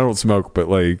 I mean, I don't smoke, but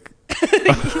like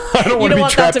I don't want to be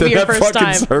trapped in that fucking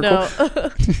time. circle.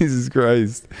 No. Jesus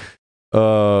Christ.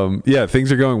 Yeah,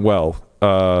 things are going well.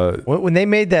 When they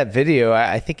made that video,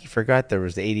 I think he forgot there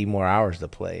was 80 more hours to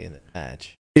play in the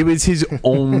match. It was his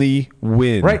only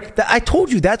win. Right. I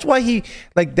told you that's why he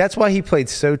played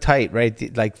so tight,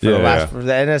 right? Like for the last in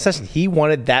a session, he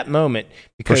wanted that moment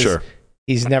because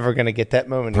he's never going to get that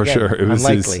moment for again. sure. It was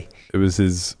unlikely.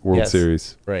 his World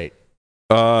Series. Right.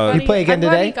 You play again I'm today?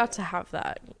 glad he got to have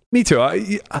that. Me too.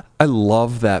 I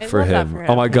love that for him.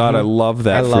 Oh my god, I love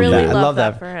that. I for love you. that. I love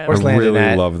that for him. Where's I Landon really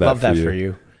at? love that for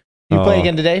you. You play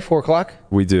again today, 4:00?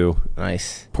 We do.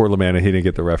 Nice. Poor Lamanna, he didn't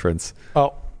get the reference.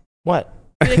 Oh, what?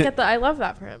 He didn't get the I love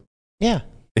that for him. Yeah.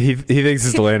 He thinks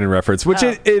it's the Landon reference, which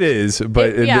it is, but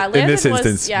in this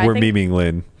instance, we're memeing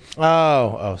Lynn.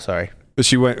 Oh, sorry. But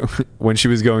she went when she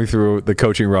was going through the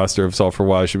coaching roster of Salt for a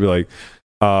while. She'd be like,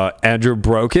 Andrew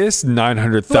Brokis,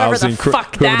 900,000.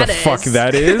 Whoever the fuck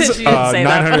that is,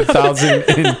 900,000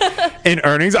 in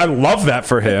earnings. I love that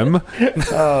for him.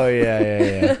 Oh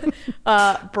yeah.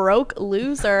 Broke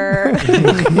loser.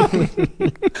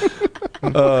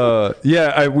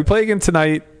 We play again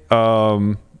tonight.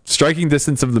 Striking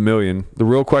distance of the million. The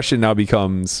real question now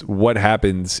becomes what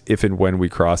happens if and when we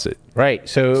cross it. Right.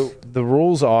 So the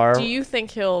rules are. Do you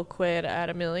think he'll quit at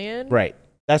 $1 million? Right.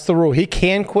 That's the rule. He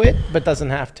can quit, but doesn't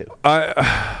have to.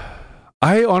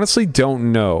 I honestly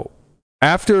don't know.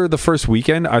 After the first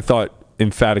weekend, I thought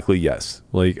emphatically yes.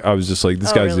 Like I was just like,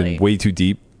 this guy's in way too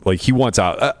deep. Like he wants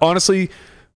out. Honestly,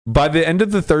 by the end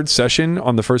of the third session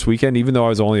on the first weekend, even though I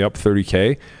was only up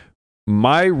 30K,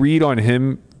 my read on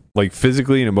him, like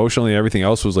physically and emotionally and everything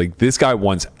else, was like, this guy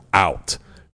wants out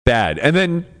bad. And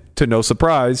then to no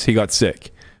surprise, he got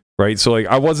sick. Right. So like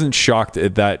I wasn't shocked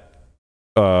at that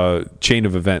chain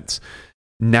of events.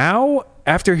 Now,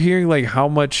 after hearing like how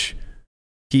much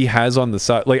he has on the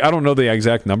side, like I don't know the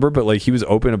exact number, but like he was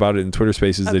open about it in Twitter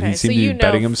Spaces that he seemed to be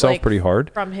betting himself pretty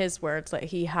hard. From his words, that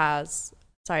he has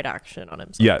side action on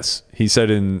himself. Yes, he said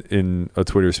in a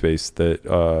Twitter Space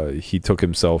that he took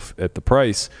himself at the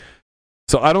price.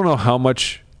 So I don't know how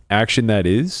much action that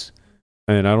is,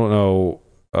 and I don't know.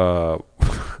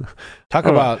 I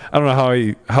don't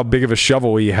know how big of a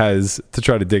shovel he has to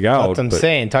try to dig out. That's what I'm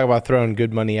saying. Talk about throwing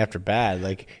good money after bad.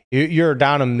 Like you're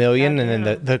down $1 million, and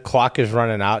then the clock is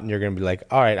running out, and you're going to be like,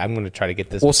 all right, I'm going to try to get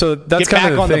this. Well, so that's get kind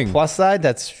back of the on thing. The plus side.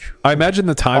 That's I imagine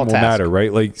the time will task. matter,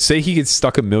 right? Like say he gets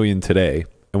stuck $1 million today,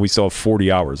 and we still have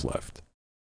 40 hours left.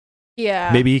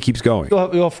 Yeah. Maybe he keeps going.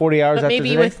 You'll have 40 hours but after maybe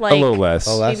today? with like a little less.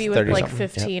 Maybe with like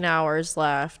 15 hours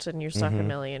left, and you're stuck $1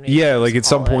 million. Yeah, like at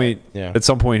some point, Yeah. at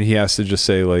some point he has to just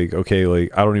say like, okay,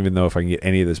 like I don't even know if I can get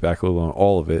any of this back, let alone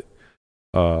all of it.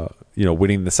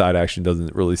 Winning the side action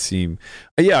doesn't really seem.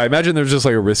 Yeah, I imagine there's just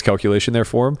like a risk calculation there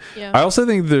for him. Yeah. I also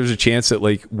think there's a chance that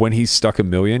like when he's stuck $1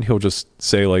 million, he'll just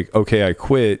say like, okay, I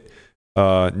quit.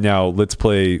 Now let's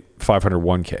play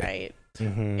 501K. Right.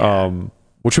 Yeah.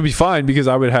 Which would be fine because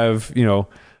I would have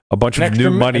a bunch of new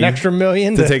money, an extra $1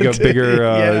 million to take a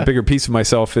bigger bigger piece of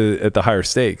myself at the higher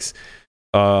stakes.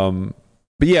 But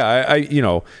yeah,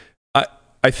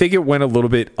 I think it went a little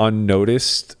bit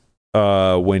unnoticed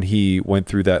when he went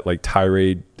through that like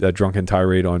tirade, that drunken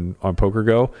tirade on Poker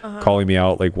Go, calling me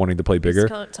out, like wanting to play bigger,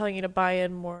 telling you to buy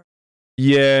in more.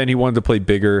 Yeah, and he wanted to play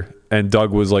bigger, and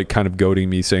Doug was like kind of goading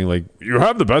me, saying like, "You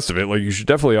have the best of it, like you should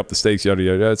definitely up the stakes." Yada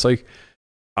yada. It's like,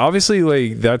 obviously,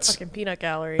 like that's fucking peanut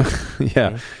gallery.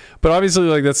 Yeah. But obviously,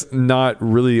 like that's not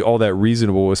really all that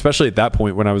reasonable, especially at that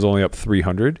point when I was only up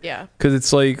 300. Yeah. Because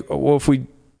it's like, well, if we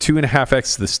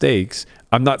 2.5x the stakes,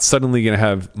 I'm not suddenly going to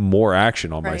have more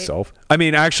action on myself. I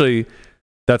mean, actually,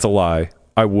 that's a lie.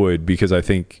 I would, because I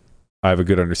think I have a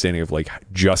good understanding of like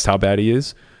just how bad he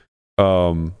is.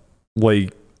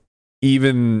 Like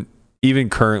even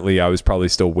currently, I was probably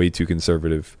still way too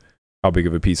conservative how big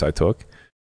of a piece I took.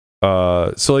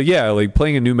 So like, yeah, like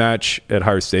playing a new match at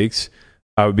higher stakes,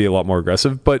 I would be a lot more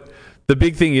aggressive. But the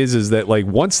big thing is that like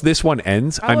once this one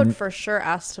ends, I would for sure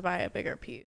ask to buy a bigger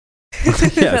piece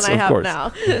yes, than I have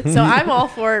now. So I'm all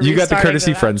for you got the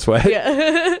courtesy friend sweat.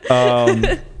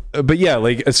 Yeah. But yeah,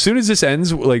 like as soon as this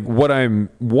ends, like what I'm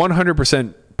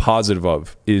 100% positive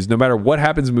of is no matter what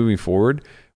happens moving forward,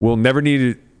 we'll never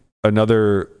need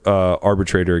another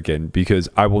arbitrator again, because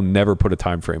I will never put a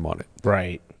time frame on it.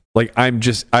 Right. Like I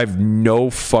have no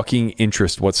fucking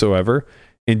interest whatsoever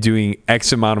in doing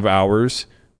X amount of hours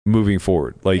moving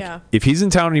forward. Like if he's in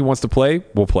town and he wants to play,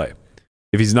 we'll play.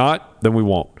 If he's not, then we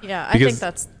won't. Yeah, I think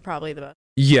that's probably the best.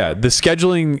 Yeah, the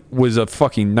scheduling was a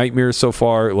fucking nightmare so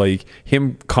far. Like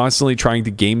him constantly trying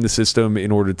to game the system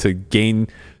in order to gain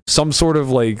some sort of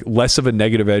like less of a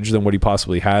negative edge than what he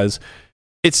possibly has.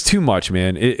 It's too much,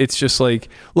 man. It's just like,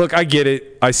 look, I get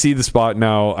it. I see the spot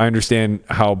now. I understand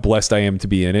how blessed I am to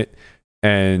be in it.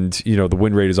 And, the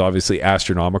win rate is obviously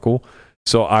astronomical.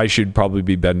 So I should probably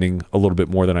be bending a little bit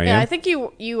more than I am. Yeah, I think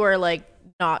you were like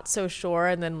not so sure,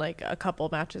 and then like a couple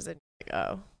matches in, like,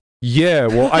 oh. Yeah,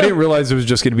 well, I didn't realize it was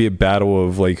just going to be a battle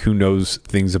of like who knows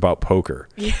things about poker.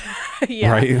 Yeah.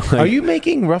 Right? Like, are you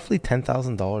making roughly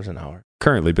 $10,000 an hour?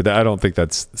 Currently, but I don't think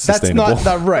that's sustainable. That's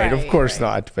not right. Of Right, course right.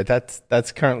 not. But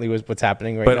that's currently what's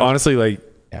happening right But now. honestly, like,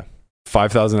 Yeah.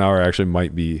 5,000 an hour actually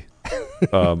might be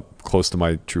close to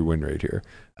my true win rate here.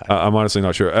 I'm honestly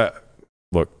not sure.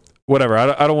 Look, whatever.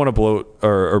 I don't want to bloat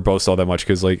or boast all that much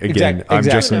because, like, again, I'm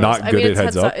just Who knows? not good at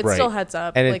heads up. It's still heads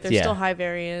up. And like there's still high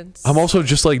variance. I'm also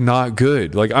just like not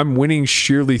good. Like I'm winning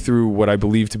sheerly through what I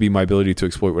believe to be my ability to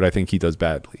exploit what I think he does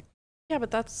badly. Yeah, but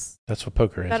that's what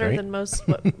poker is, better right? than most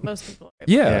people.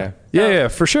 Are. Yeah,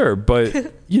 for sure.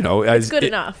 But you know, it's good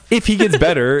enough. If he gets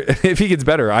better,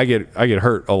 I get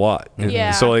hurt a lot. And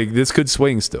Yeah. so like this could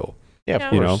swing still. Yeah, of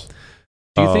course. You know.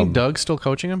 Do you think Doug's still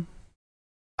coaching him?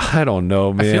 I don't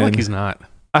know, man. I feel like he's not.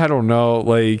 I don't know.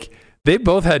 Like they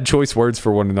both had choice words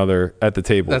for one another at the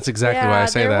table. That's exactly why I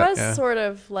say that. There was sort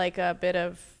of like a bit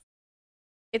of.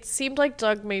 It seemed like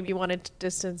Doug maybe wanted to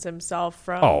distance himself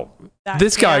from.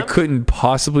 This guy couldn't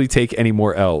possibly take any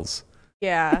more L's.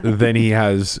 Yeah. Than he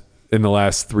has in the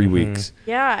last 3 weeks.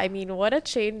 Yeah, I mean, what a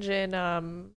change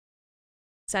in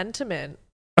sentiment.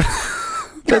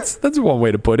 That's one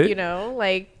way to put it. You know,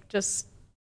 like just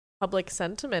public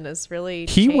sentiment is really.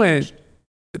 He changed. went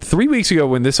 3 weeks ago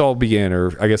when this all began,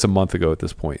 or I guess a month ago at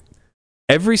this point.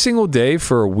 Every single day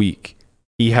for a week,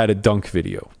 he had a dunk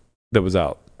video that was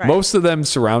out. Right. Most of them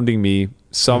surrounding me,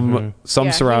 some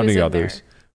surrounding others, there.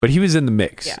 But he was in the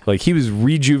mix. Yeah. Like he was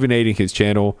rejuvenating his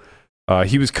channel.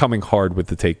 He was coming hard with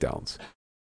the takedowns.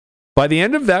 By the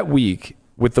end of that week,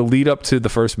 with the lead up to the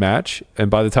first match, and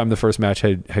by the time the first match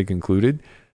had concluded,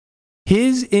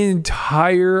 his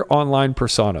entire online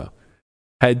persona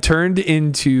had turned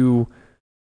into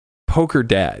poker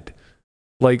dad,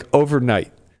 like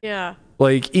overnight. Yeah.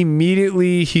 Like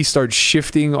immediately he starts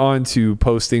shifting onto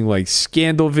posting like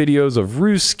scandal videos of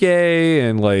Ruske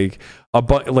and like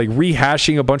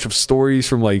rehashing a bunch of stories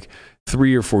from like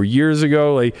 3 or 4 years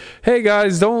ago. Like, hey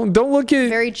guys, don't look at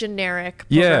very generic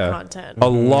poker content. A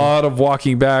lot of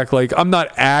walking back. Like, I'm not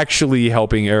actually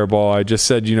helping Airball. I just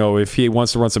said, you know, if he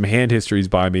wants to run some hand histories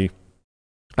by me,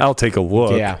 I'll take a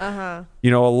look. Yeah. You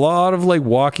know, a lot of like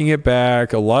walking it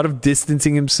back, a lot of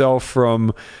distancing himself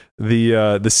from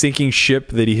the sinking ship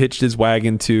that he hitched his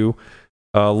wagon to.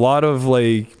 A lot of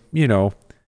like, you know,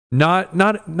 not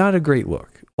a great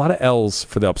look. A lot of L's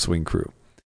for the Upswing crew.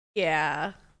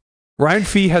 Yeah. Ryan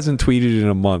Fee hasn't tweeted in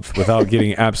a month without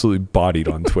getting absolutely bodied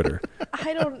on Twitter.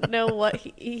 I don't know what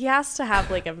he has to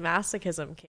have like a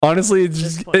masochism case. Honestly, it's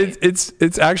just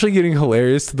it's actually getting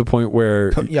hilarious to the point where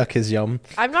don't yuck his yum.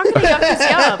 I'm not going to yuck his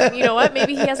yum. You know what?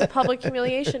 Maybe he has a public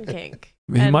humiliation kink.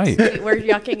 He might. We're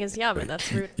yucking his yum, and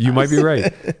that's rude. You might be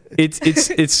right.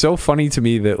 It's so funny to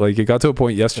me that like it got to a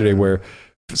point yesterday where,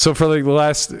 so for like the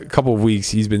last couple of weeks,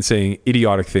 he's been saying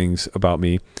idiotic things about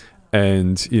me,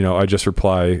 and you know I just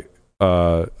reply.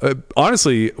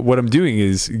 Honestly, what I'm doing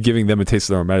is giving them a taste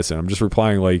of their own medicine. I'm just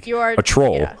replying like a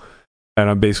troll, and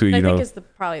I'm basically I think is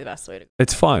probably the best way to.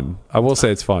 It's fun. I will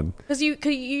say it's fun because you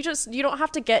don't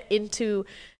have to get into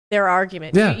their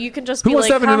argument. Yeah, you can just who be wants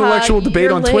like, to have an intellectual debate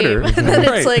on lame. Twitter, and then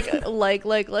right. it's like.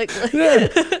 Yeah,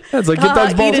 it's like get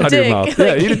Doug's balls out of your mouth.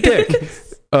 Yeah, eat a dick.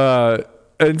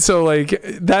 And so like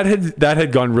that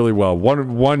had gone really well.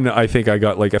 One I think I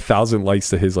got like 1,000 likes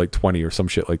to his like 20 or some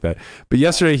shit like that. But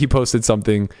yesterday he posted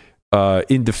something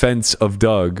in defense of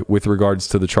Doug with regards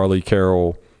to the Charlie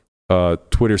Carroll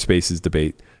Twitter Spaces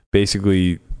debate,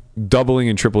 basically doubling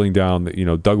and tripling down that, you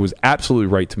know, Doug was absolutely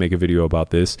right to make a video about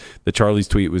this, that Charlie's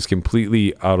tweet was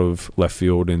completely out of left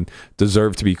field and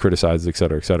deserved to be criticized, et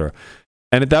cetera, et cetera.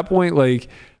 And at that point, like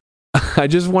I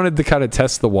just wanted to kind of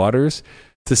test the waters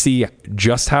to see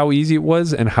just how easy it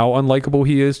was and how unlikable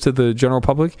he is to the general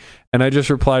public. And I just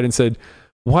replied and said,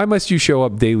 why must you show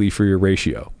up daily for your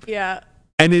ratio? Yeah.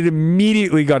 And it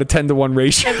immediately got a 10-to-1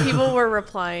 ratio. And people were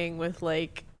replying with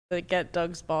like get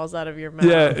Doug's balls out of your mouth.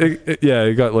 Yeah,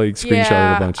 it got like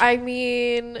screenshotted a bunch. I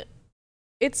mean,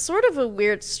 it's sort of a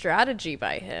weird strategy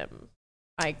by him,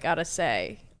 I gotta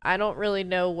say. I don't really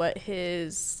know what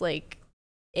his like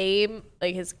aim,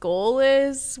 like his goal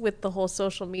is with the whole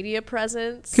social media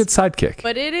presence. Good sidekick.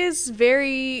 But it is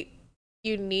very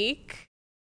unique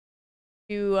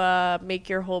to make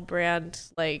your whole brand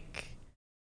like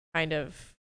kind of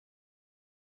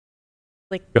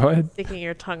like go ahead sticking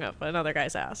your tongue up another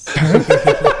guy's ass.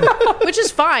 Which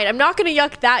is fine. I'm not gonna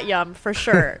yuck that yum for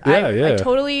sure. I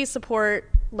totally support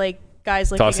like guys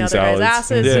licking tossing other guys'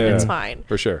 asses and it's fine.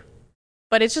 For sure.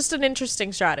 But it's just an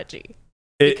interesting strategy.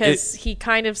 Because he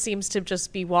kind of seems to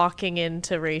just be walking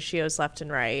into ratios left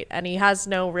and right, and he has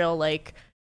no real like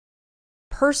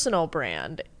personal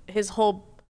brand. his whole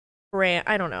brand.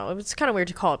 I don't know. It's kind of weird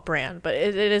to call it brand, but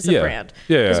it is a brand.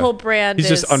 Yeah, his whole brand. He's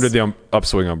just under the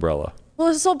upswing umbrella. Well,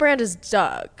 his whole brand is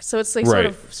Doug, so it's like sort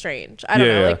of strange. I don't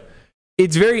know. Like,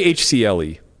 it's very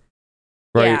HCL-y,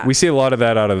 right? Yeah. We see a lot of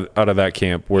that out of that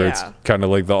camp where it's kind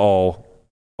of like the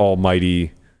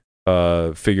almighty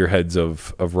figureheads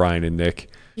of Ryan and Nick.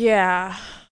 Yeah.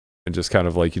 And just kind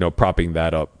of like, propping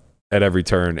that up at every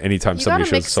turn anytime somebody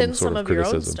shows some sort of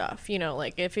criticism. Your own stuff,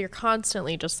 like if you're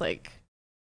constantly just like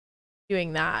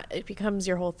doing that, it becomes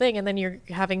your whole thing, and then you're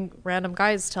having random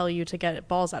guys tell you to get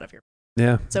balls out of your.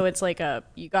 Yeah. So it's like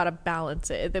you got to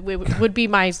balance it. That would be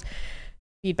my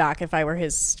feedback if I were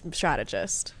his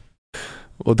strategist.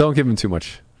 Well, don't give him too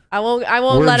much. I won't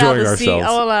let out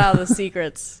the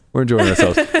secrets. We're enjoying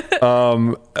ourselves.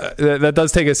 That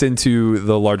does take us into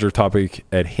the larger topic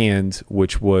at hand,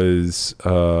 which was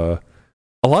a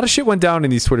lot of shit went down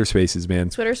in these Twitter Spaces, man.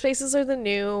 Twitter Spaces are the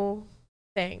new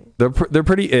thing. They're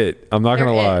pretty it. I'm not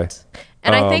gonna lie.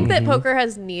 And I think that poker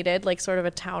has needed like sort of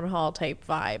a town hall type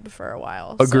vibe for a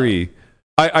while. Agree. So.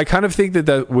 I kind of think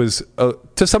that was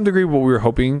to some degree what we were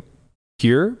hoping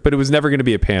here, but it was never going to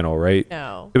be a panel, right?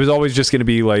 No. It was always just going to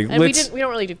be like, and we don't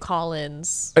really do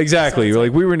call-ins. Exactly. So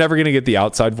like we were never going to get the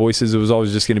outside voices. It was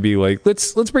always just going to be like,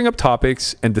 let's bring up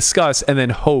topics and discuss, and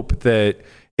then hope that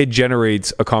it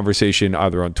generates a conversation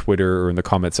either on Twitter or in the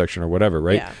comment section or whatever,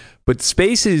 right? Yeah. But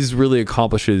Spaces really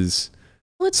accomplishes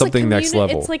something next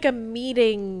level. It's like a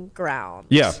meeting ground.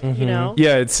 Yeah.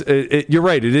 Yeah, you're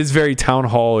right. It is very town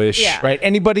hall-ish. Yeah. Right.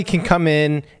 Anybody can come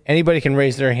in. Anybody can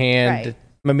raise their hand. Right.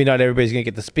 Maybe not everybody's going to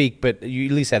get to speak, but you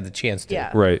at least have the chance to. Yeah.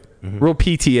 Right. Real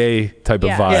PTA type of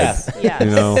vibe. Yeah.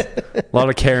 A lot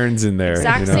of Karens in there.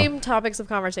 Exact same topics of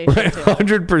conversation. Right.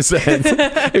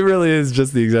 100%. It really is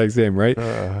just the exact same, right?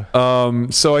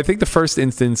 So I think the first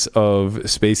instance of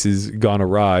Spaces gone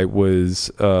awry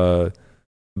was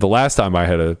the last time I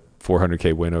had a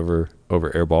 400K win over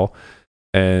Airball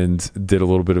and did a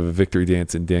little bit of a victory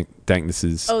dance in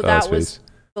Dankness's that space. Was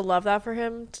the love that for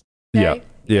him today?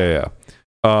 Yeah.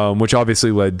 Which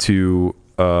obviously led to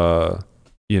a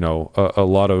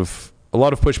lot of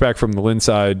pushback from the Lynn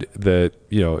side that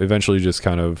eventually just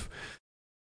kind of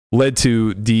led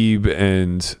to Deeb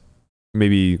and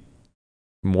maybe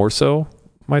more so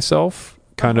myself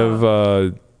kind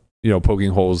of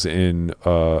poking holes in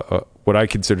what I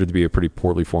consider to be a pretty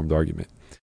poorly formed argument.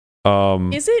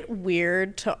 Is it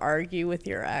weird to argue with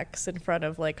your ex in front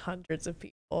of like hundreds of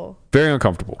people? Very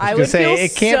uncomfortable. I would say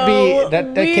it can't be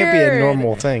that can't be a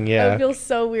normal thing. Yeah, I would feel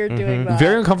so weird doing that.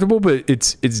 Very uncomfortable, but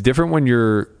it's different when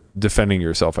you're defending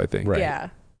yourself, I think. Right. Yeah.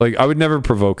 Like I would never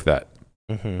provoke that.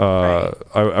 Right.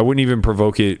 I wouldn't even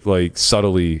provoke it like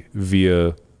subtly via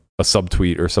a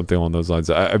subtweet or something along those lines.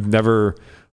 I've never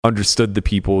understood the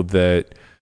people that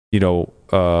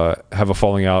have a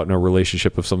falling out in a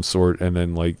relationship of some sort and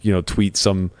then tweet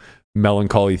some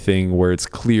melancholy thing where it's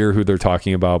clear who they're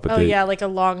talking about, but like a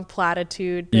long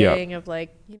platitude thing of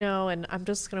like, and I'm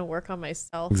just gonna work on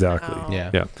myself. Exactly.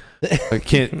 Now. Yeah. I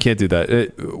can't do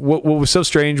that. What was so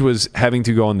strange was having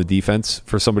to go on the defense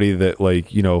for somebody that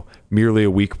merely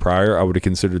a week prior I would have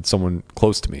considered someone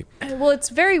close to me. Well, it's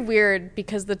very weird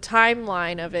because the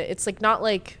timeline of it's not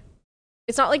like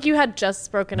you had just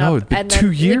broken up and then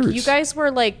 2 years. Like, you guys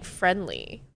were like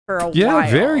friendly for a while. Yeah,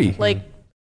 very. Like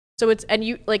so it's and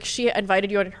you like she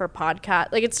invited you on her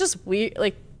podcast. Like it's just weird.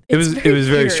 Like it was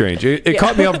very strange. It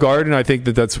caught me off guard, and I think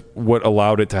that's what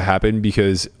allowed it to happen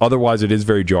because otherwise it is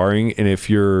very jarring. And if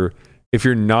you're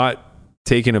not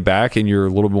taken aback and you're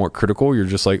a little more critical, you're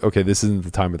just like, okay, this isn't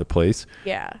the time or the place.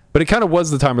 Yeah. But it kind of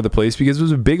was the time or the place because it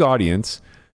was a big audience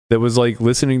that was like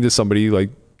listening to somebody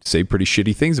like say pretty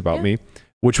shitty things about me,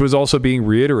 which was also being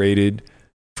reiterated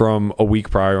from a week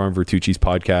prior on Vertucci's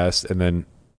podcast and then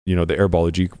the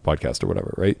Airball G podcast or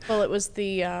whatever, right? Well, it was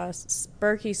the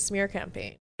Berkey smear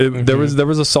campaign. There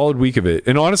was a solid week of it,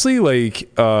 and honestly,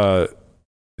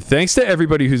 thanks to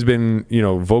everybody who's been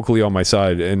vocally on my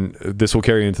side, and this will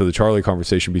carry into the Charlie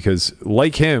conversation because,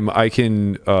 like him, I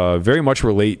can very much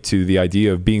relate to the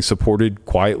idea of being supported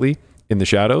quietly in the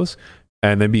shadows,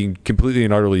 and then being completely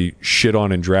and utterly shit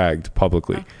on and dragged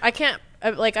publicly. I can't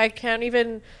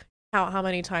even count how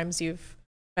many times you've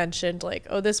mentioned like,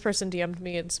 oh, this person DM'd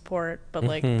me in support, but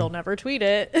like they'll never tweet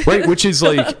it. Right, which is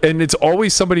like, and it's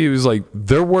always somebody who's like,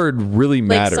 their word really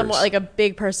matters. Like a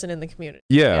big person in the community.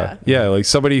 Yeah, like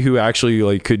somebody who actually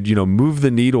like could, move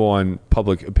the needle on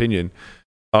public opinion.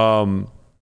 I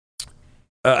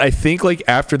think like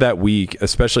after that week,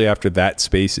 especially after that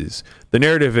Spaces, the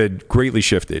narrative had greatly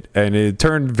shifted and it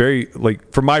turned very,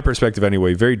 like from my perspective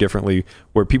anyway, very differently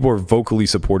where people were vocally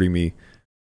supporting me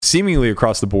seemingly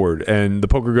across the board. And the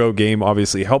Poker Go game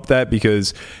obviously helped that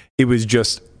because it was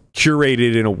just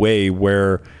curated in a way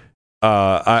where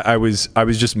I was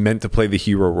just meant to play the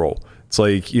hero role. It's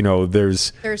like, you know,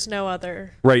 there's no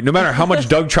other. Right. No matter how much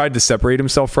Doug tried to separate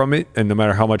himself from it, and no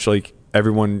matter how much like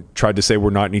everyone tried to say we're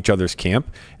not in each other's camp,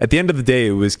 at the end of the day,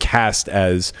 it was cast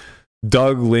as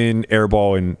Doug, Lynn,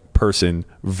 Airball, and Person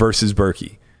versus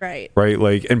Berkey. Right. Right.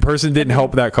 Like, and Person didn't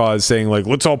help that cause, saying like,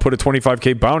 let's all put a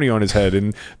 $25K bounty on his head,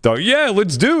 and Doug, yeah,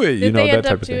 let's do it. Did they end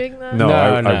up doing that? No,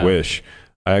 I wish.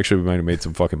 I actually might have made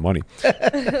some fucking money.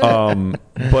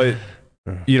 But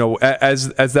you know, as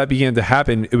that began to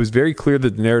happen, it was very clear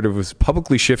that the narrative was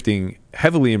publicly shifting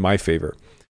heavily in my favor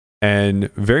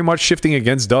and very much shifting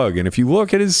against Doug. And if you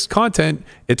look at his content,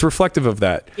 it's reflective of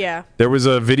that. Yeah. There was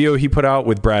a video he put out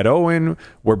with Brad Owen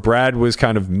where Brad was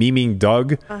kind of memeing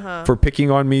Doug for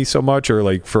picking on me so much, or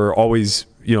like for always,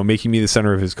 you know, making me the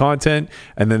center of his content.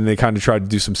 And then they kind of tried to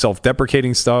do some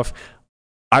self-deprecating stuff.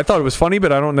 I thought it was funny,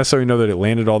 but I don't necessarily know that it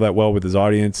landed all that well with his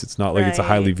audience. It's not like it's a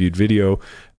highly viewed video,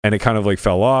 and it kind of like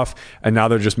fell off. And now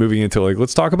they're just moving into like,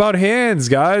 let's talk about hands,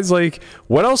 guys. Like,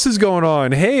 what else is going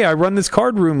on? Hey, I run this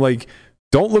card room. Like,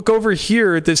 don't look over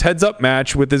here at this heads up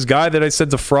match with this guy that I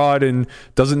said's a fraud and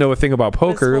doesn't know a thing about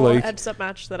poker. This whole like heads up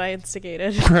match that I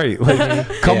instigated. Right. Like,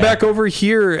 come back over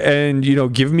here and, you know,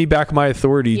 give me back my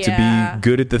authority to be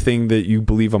good at the thing that you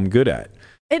believe I'm good at.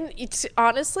 And it's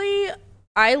honestly,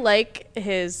 I like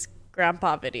his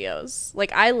grandpa videos.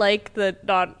 Like, I like the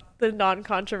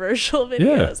non-controversial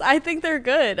videos. I think they're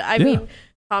good. I mean,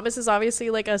 Thomas is obviously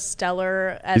like a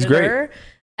stellar editor.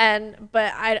 He's great.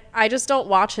 But I just don't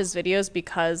watch his videos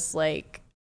because like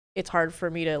it's hard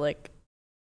for me to like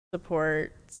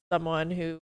support someone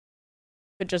who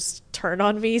could just turn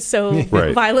on me so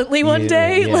violently one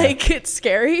day. Like, it's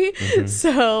scary.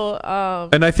 So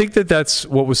and I think that's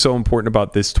what was so important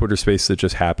about this Twitter space that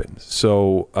just happened.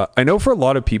 So I know for a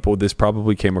lot of people this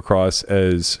probably came across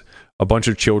as a bunch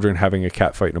of children having a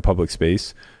cat fight in a public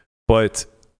space, but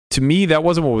to me that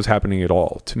wasn't what was happening at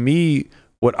all. To me,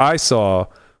 what I saw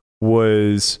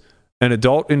was an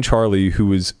adult in Charlie who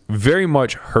was very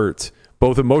much hurt,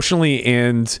 both emotionally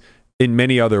and in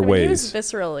many other ways. He was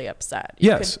viscerally upset.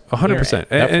 Yes, 100%,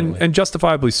 and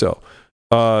justifiably so.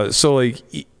 So like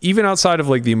even outside of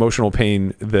like the emotional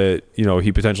pain that, you know,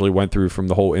 he potentially went through from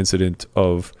the whole incident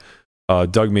of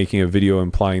Doug making a video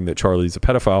implying that Charlie's a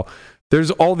pedophile, there's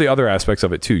all the other aspects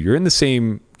of it too. You're in the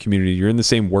same community, you're in the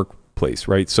same workplace,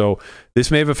 right? So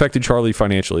this may have affected Charlie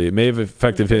financially. It may have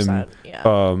affected him, you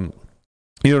know,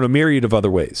 in a myriad of other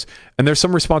ways. And there's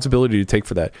some responsibility to take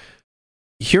for that.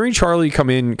 Hearing Charlie come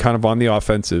in kind of on the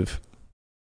offensive,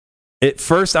 at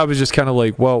first I was just kind of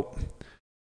like, well,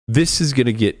 this is going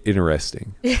to get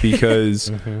interesting because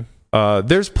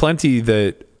there's plenty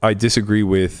that I disagree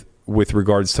with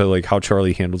regards to like how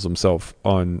Charlie handles himself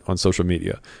on social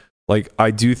media. Like,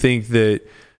 I do think that,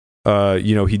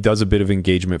 you know, he does a bit of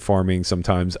engagement farming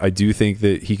sometimes. I do think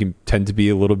that he can tend to be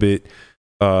a little bit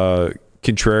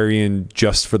contrarian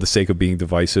just for the sake of being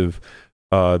divisive.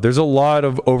 There's a lot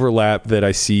of overlap that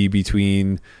I see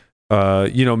between,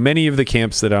 you know, many of the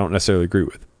camps that I don't necessarily agree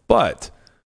with. But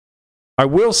I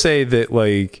will say that,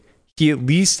 like, he at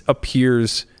least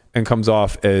appears and comes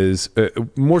off as,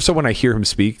 more so when I hear him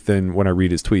speak than when I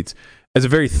read his tweets, as a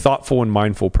very thoughtful and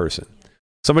mindful person.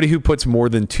 Somebody who puts more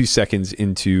than 2 seconds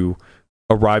into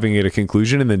arriving at a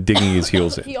conclusion and then digging his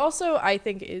heels in. He also, I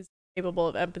think, is capable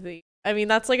of empathy. I mean,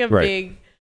 that's like a big...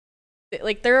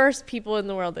 Like, there are people in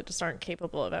the world that just aren't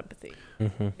capable of empathy.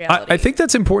 I think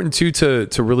that's important too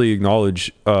to really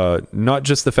acknowledge, not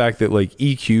just the fact that like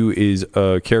EQ is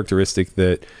a characteristic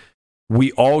that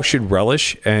we all should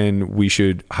relish and we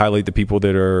should highlight the people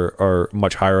that are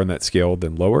much higher on that scale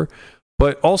than lower,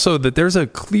 but also that there's a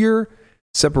clear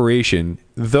separation,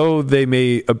 though they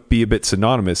may be a bit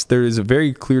synonymous. There is a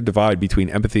very clear divide between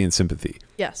empathy and sympathy.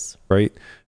 Yes. Right.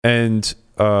 And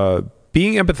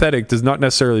being empathetic does not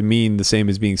necessarily mean the same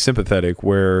as being sympathetic,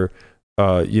 where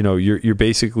you know, you're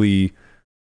basically,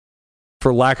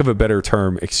 for lack of a better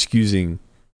term, excusing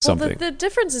something. Well, the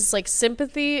difference is like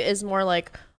sympathy is more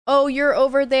like, oh, you're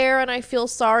over there and I feel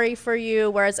sorry for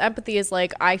you, whereas empathy is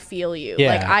like, I feel you.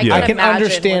 Yeah. Like, I can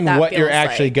understand what you're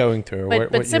actually going through.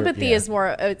 But sympathy is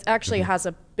more, it actually has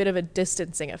a bit of a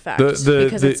distancing effect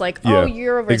because it's like, oh,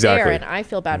 you're over there and I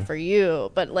feel bad for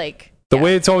you. But like, the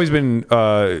way it's always been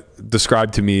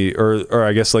described to me, or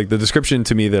I guess like the description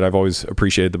to me that I've always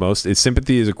appreciated the most, is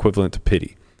sympathy is equivalent to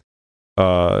pity.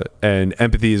 And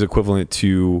empathy is equivalent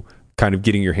to kind of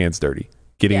getting your hands dirty,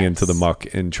 getting into the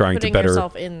muck and trying to better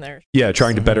yourself in there. Yeah,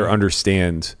 trying to better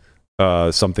understand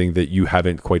something that you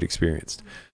haven't quite experienced.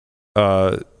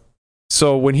 So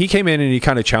So when he came in and he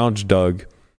kind of challenged Doug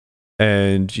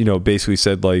and, you know, basically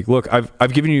said like, look,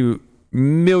 I've given you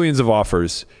millions of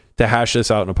offers to hash this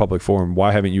out in a public forum.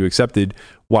 Why haven't you accepted,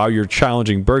 while you're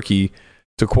challenging Berkey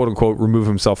to quote unquote remove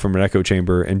himself from an echo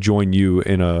chamber and join you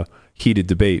in a heated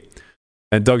debate?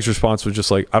 And Doug's response was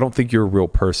just like, I don't think you're a real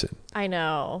person. I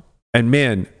know. And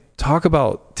man, talk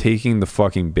about taking the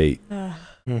fucking bait.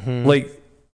 Like,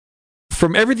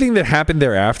 from everything that happened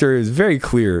thereafter, it's very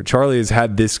clear Charlie has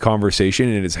had this conversation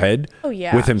in his head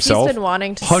with himself. He's been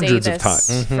wanting to hundreds say of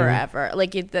times forever.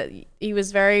 Like he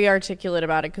was very articulate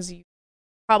about it because he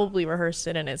probably rehearsed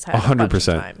it in his head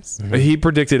 100%. He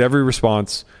predicted every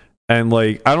response, and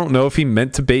like I don't know if he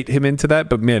meant to bait him into that,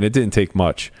 but man, it didn't take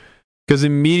much. Because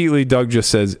immediately Doug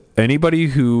just says, anybody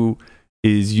who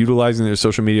is utilizing their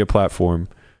social media platform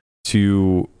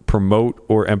to promote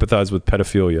or empathize with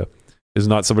pedophilia is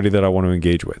not somebody that I want to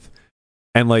engage with.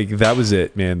 And like, that was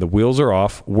it, man. The wheels are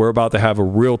off. We're about to have a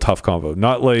real tough convo.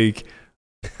 Not like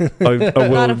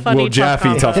a Will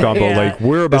Jaffe tough convo. Yeah. Like,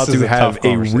 we're about to have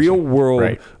a real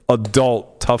world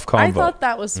adult tough convo. I thought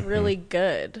that was really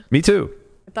good. Me too.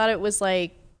 I thought it was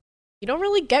like, you don't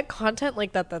really get content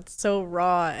like that that's so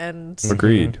raw and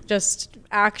agreed. Just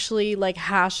actually like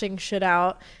hashing shit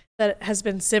out that has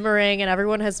been simmering and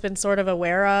everyone has been sort of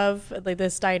aware of, like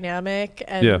this dynamic,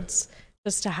 and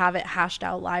just to have it hashed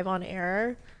out live on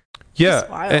air. Yeah, it's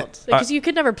wild. Because you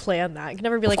could never plan that. You could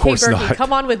never be like, "Hey, Berkey,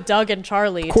 come on with Doug and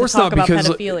Charlie to talk about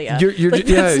pedophilia." You're like,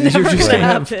 just gonna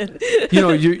happen.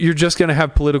 You're just gonna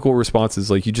have political responses.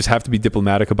 Like, you just have to be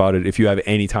diplomatic about it if you have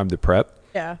any time to prep.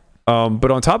 Yeah.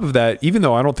 But on top of that, even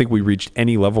though I don't think we reached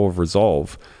any level of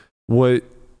resolve, what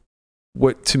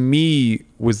to me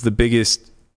was the biggest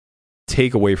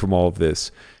takeaway from all of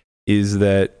this is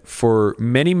that for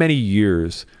many, many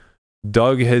years,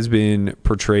 Doug has been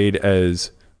portrayed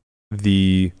as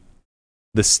the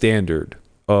standard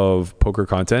of poker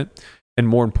content, and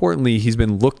more importantly, he's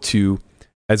been looked to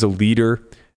as a leader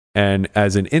and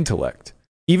as an intellect.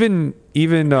 Even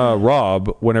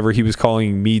Rob, whenever he was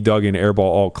calling me, Doug, and Airball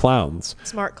all clowns.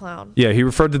 Smart clown. Yeah, he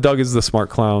referred to Doug as the smart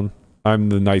clown. I'm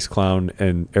the nice clown,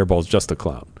 and Airball's just a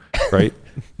clown, right?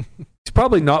 He's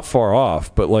probably not far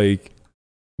off, but like,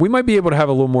 we might be able to have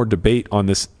a little more debate on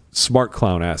this smart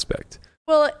clown aspect.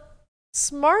 Well,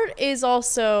 smart is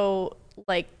also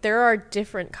like, there are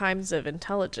different kinds of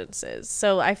intelligences.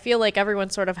 So I feel like everyone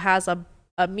sort of has a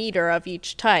meter of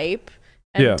each type.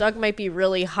 And Doug might be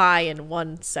really high in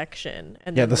one section.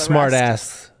 And the smart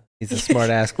ass. He's a smart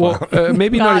ass clown. Well,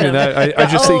 maybe not even that. I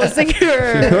just think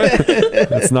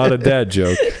that's not a dad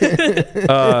joke.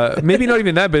 Maybe not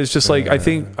even that, but it's just like, I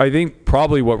think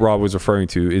probably what Rob was referring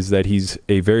to is that he's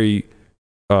a very,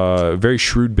 very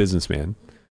shrewd businessman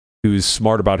who's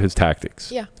smart about his tactics.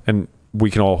 Yeah. And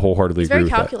we can all wholeheartedly agree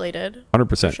with that. Very calculated.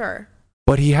 100%. Sure.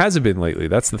 But he hasn't been lately.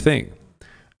 That's the thing.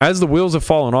 As the wheels have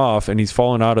fallen off and he's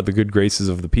fallen out of the good graces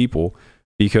of the people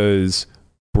because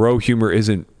bro humor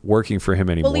isn't working for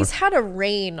him anymore. Well, he's had a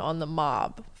reign on the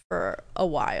mob for a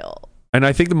while. And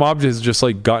I think the mob has just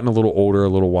like gotten a little older, a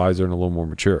little wiser, and a little more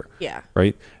mature. Yeah.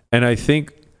 Right? And I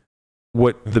think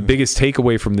what the biggest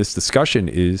takeaway from this discussion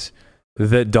is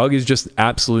that Doug is just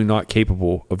absolutely not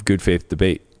capable of good faith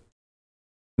debate.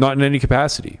 Not in any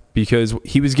capacity, because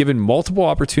he was given multiple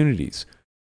opportunities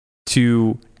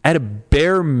to, at a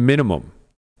bare minimum,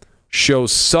 show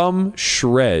some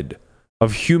shred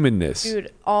of humanness.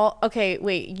 Dude,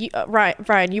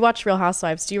 Ryan, you watched Real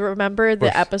Housewives. Do you remember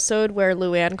the episode where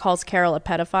Luann calls Carol a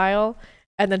pedophile?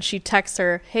 And then she texts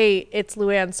her, "Hey, it's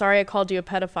Luann. Sorry I called you a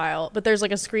pedophile." But there's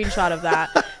like a screenshot of that.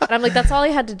 And I'm like, that's all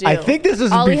he had to do. I think this was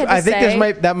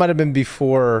that might have been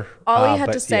before. All he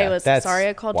had to say was, "Sorry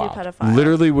I called you a pedophile."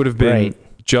 Literally would have been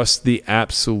just the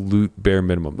absolute bare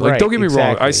minimum. Like, don't get me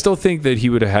wrong. I still think that he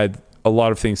would have had a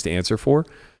lot of things to answer for.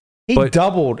 He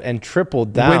doubled and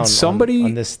tripled down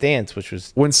on this stance, which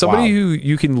was when somebody who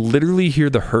you can literally hear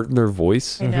the hurt in their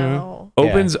voice I know.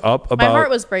 opens up about. My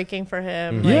heart was breaking for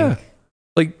him. Yeah.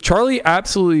 Like, Charlie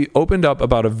absolutely opened up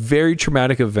about a very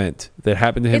traumatic event that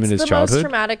happened to him in his childhood. It's the most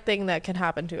traumatic thing that can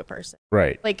happen to a person.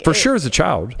 Right. Like, for sure as a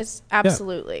child. It's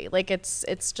absolutely. Like,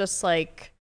 it's just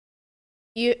like,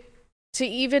 you to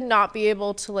even not be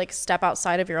able to like step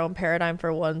outside of your own paradigm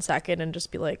for 1 second and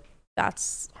just be like,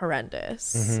 that's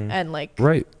horrendous. And like,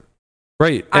 right.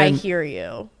 I hear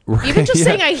you. Even just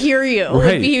saying I hear you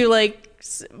would be like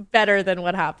better than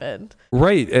what happened.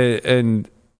 Right. And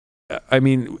I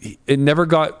mean, it never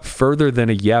got further than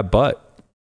a yeah, but,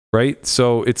 right?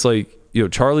 So it's like,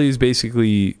 Charlie is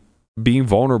basically being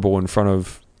vulnerable in front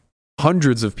of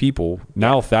hundreds of people,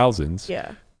 now thousands,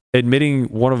 admitting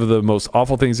one of the most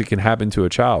awful things that can happen to a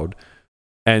child,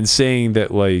 and saying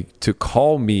that like to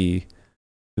call me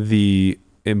the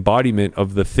embodiment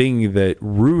of the thing that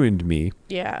ruined me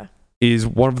is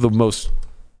one of the most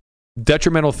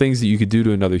detrimental things that you could do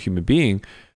to another human being.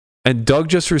 And Doug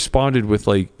just responded with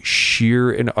like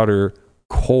sheer and utter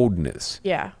coldness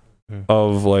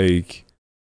of like,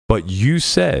 but you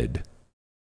said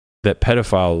that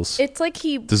pedophiles it's like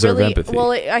he deserve really, empathy.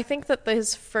 Well, I think that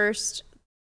his first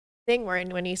thing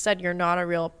when he said you're not a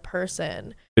real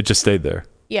person, it just stayed there.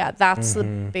 Yeah, that's the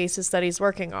basis that he's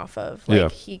working off of.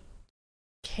 Like he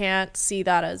can't see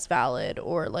that as valid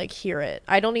or like hear it.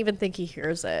 I don't even think he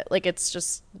hears it. Like it's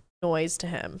just noise to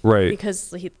him, right?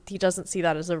 Because he doesn't see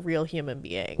that as a real human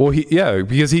being. Well,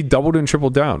 because he doubled and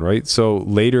tripled down, right? So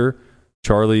later,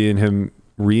 Charlie and him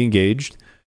re-engaged,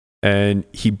 and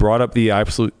he brought up the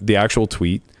actual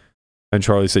tweet, and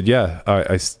Charlie said, "Yeah,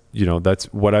 I that's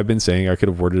what I've been saying. I could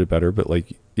have worded it better, but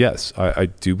like, yes, I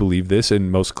do believe this."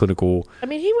 And most clinical, I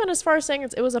mean, he went as far as saying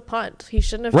it was a punt. He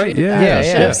shouldn't have right? tweeted that.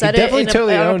 He should have said it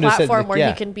on a platform where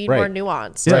he can be more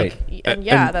nuanced. Right? Like,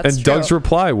 that's and true. Doug's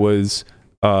reply was,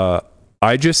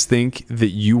 I just think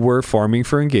that you were farming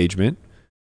for engagement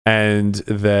and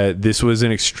that this was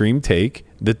an extreme take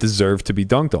that deserved to be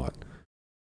dunked on.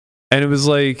 And it was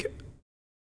like,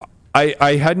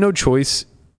 I had no choice.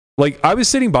 Like, I was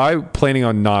sitting by planning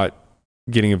on not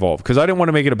getting involved because I didn't want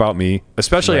to make it about me,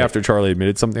 especially after Charlie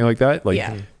admitted something like that. Like,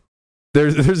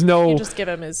 there's no... You just give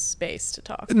him his space to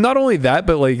talk. Not only that,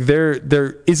 but like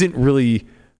there isn't really...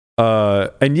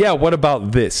 and what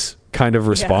about this kind of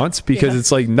response? Because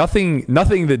it's like nothing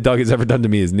that Doug has ever done to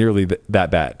me is nearly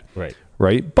that bad.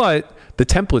 Right. But the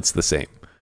template's the same.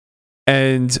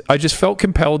 And I just felt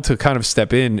compelled to kind of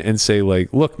step in and say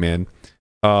like, look, man,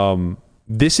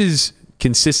 this is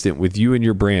consistent with you and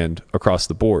your brand across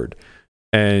the board.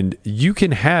 And you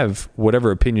can have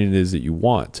whatever opinion it is that you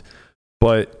want.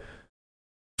 But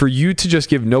for you to just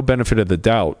give no benefit of the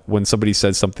doubt when somebody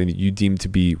says something that you deem to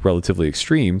be relatively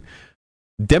extreme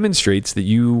demonstrates that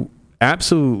you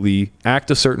absolutely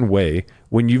act a certain way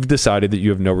when you've decided that you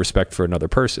have no respect for another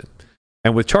person.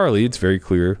 And with Charlie, it's very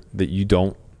clear that you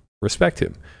don't respect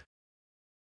him.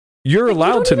 You're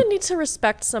allowed to... You don't even need to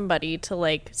respect somebody to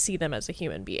like see them as a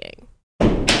human being.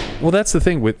 Well, that's the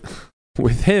thing with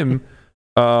him.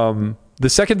 The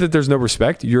second that there's no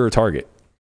respect, you're a target.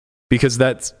 Because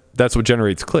that's what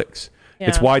generates clicks. Yeah.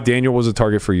 It's why Daniel was a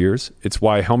target for years. It's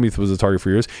why Helmuth was a target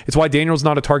for years. It's why Daniel's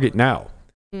not a target now.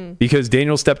 Because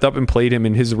Daniel stepped up and played him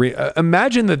in his arena.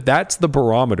 Imagine that's the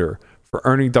barometer for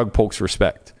earning Doug Polk's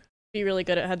respect. Be really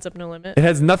good at Heads Up No Limit. It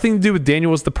has nothing to do with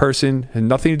Daniel as the person, and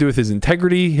nothing to do with his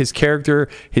integrity, his character,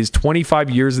 his 25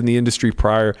 years in the industry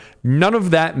prior. None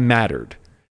of that mattered.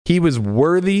 He was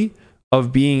worthy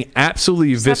of being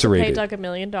absolutely eviscerated. Have to pay Doug $1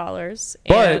 million,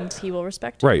 and he will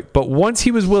respect him. Right, but once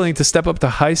he was willing to step up to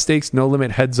high stakes, no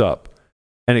limit Heads Up,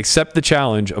 and accept the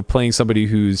challenge of playing somebody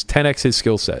who's 10x his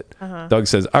skill set, Doug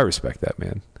says, I respect that,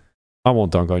 man. I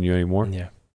won't dunk on you anymore. Yeah.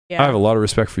 I have a lot of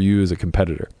respect for you as a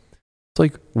competitor. It's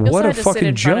like, what a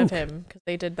fucking joke. Front of him because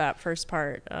they did that first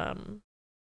part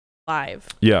live.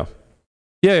 Yeah.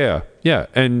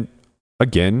 And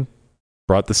again,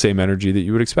 brought the same energy that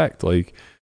you would expect. Like,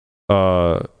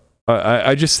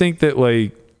 I just think that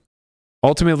like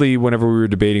ultimately whenever we were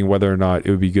debating whether or not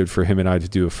it would be good for him and I to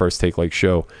do a first take like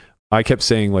show, I kept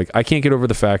saying like I can't get over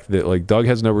the fact that like Doug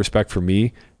has no respect for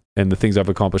me and the things I've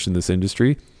accomplished in this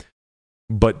industry,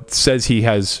 but says he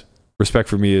has respect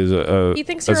for me as a he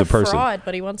thinks you're as a person. Fraud,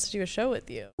 but he wants to do a show with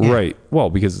you. Right. Well,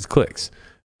 because it's clicks.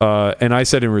 And I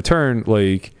said in return,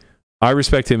 like, I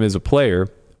respect him as a player,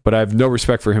 but I have no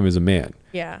respect for him as a man.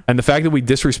 Yeah. And the fact that we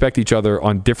disrespect each other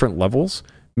on different levels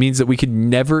means that we could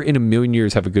never in a million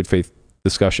years have a good faith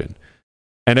discussion.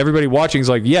 And everybody watching is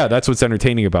like, yeah, that's what's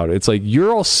entertaining about it. It's like,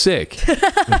 you're all sick.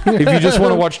 If you just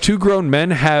want to watch two grown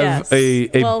men have a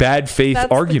bad faith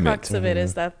argument. The crux of it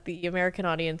is that the American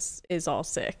audience is all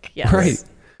sick. Yes. Right.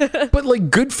 But like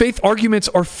good faith arguments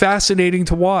are fascinating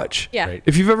to watch. Yeah. Right.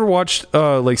 If you've ever watched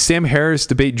like Sam Harris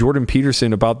debate Jordan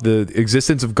Peterson about the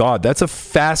existence of God, that's a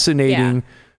fascinating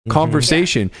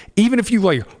conversation. Even if you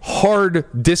like hard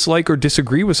dislike or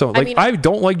disagree with someone. I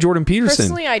don't like Jordan Peterson.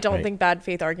 Personally, I don't think bad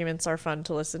faith arguments are fun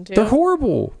to listen to. They're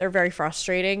horrible. They're very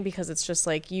frustrating because it's just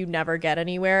like you never get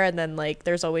anywhere, and then like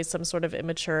there's always some sort of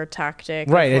immature tactic.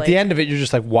 Right. At the end of it, you're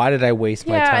just like, why did I waste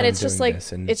my time? Yeah, and it's just like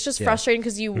this? And, it's just frustrating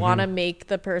because you want to make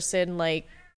the person like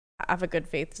have a good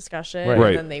faith discussion, right.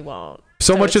 And then they won't.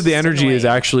 So much of the energy is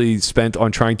actually spent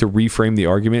on trying to reframe the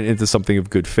argument into something of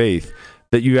good faith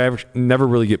that you never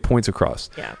really get points across.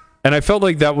 Yeah. And I felt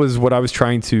like that was what I was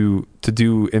trying to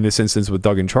do in this instance with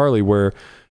Doug and Charlie, where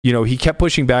he kept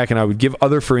pushing back, and I would give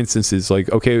other for instances,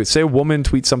 like, okay, say a woman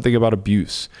tweets something about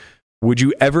abuse. Would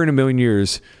you ever in a million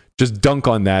years just dunk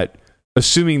on that,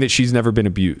 assuming that she's never been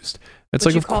abused? It's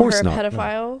would like, you of course her a not.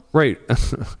 Pedophile? Right.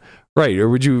 Right. Or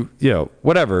would you,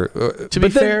 whatever. To be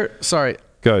fair, sorry.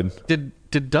 Good.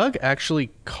 Did Doug actually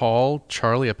call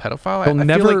Charlie a pedophile?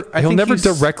 He'll never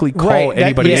directly call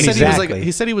anybody anything. Exactly.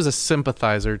 He said he was a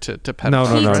sympathizer to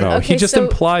pedophiles. No. Okay, he just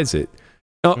implies it.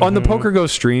 On the Poker Go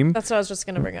stream. That's what I was just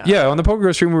going to bring up. Yeah, on the Poker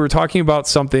Go stream, we were talking about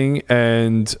something,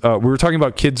 and we were talking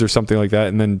about kids or something like that,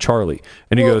 and then Charlie.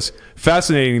 And he goes,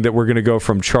 fascinating that we're going to go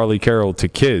from Charlie Carroll to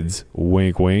kids.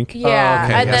 Wink, wink. Yeah,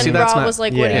 okay. and then Rob was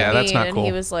like, what do you mean? That's not and cool.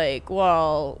 he was like,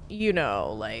 well,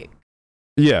 like...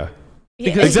 Yeah.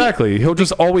 Exactly. He'll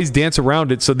just always dance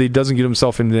around it so that he doesn't get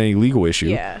himself into any legal issue.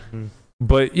 Yeah.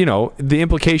 But, the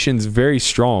implication's very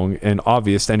strong and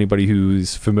obvious to anybody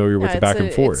who's familiar with the back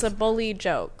and forth. It's a bully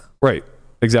joke. Right.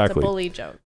 Exactly. It's a bully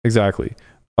joke. Exactly.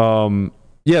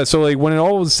 Yeah, so like when it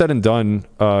all was said and done,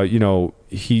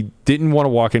 he didn't want to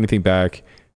walk anything back.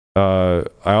 I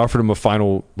offered him a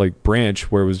final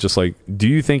branch where it was just like, do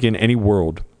you think in any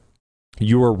world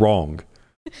you are wrong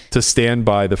to stand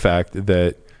by the fact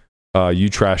that you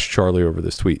trashed Charlie over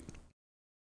this tweet?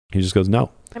 He just goes, no.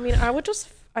 I mean,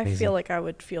 I feel like I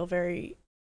would feel very...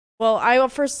 Well, I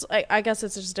guess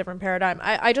it's just a different paradigm.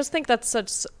 I just think that's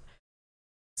such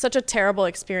a terrible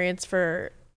experience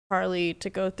for Charlie to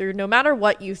go through. No matter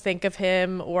what you think of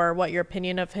him or what your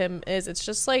opinion of him is, it's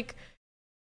just like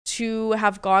to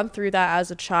have gone through that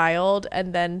as a child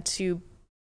and then to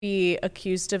be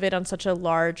accused of it on such a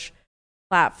large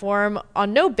platform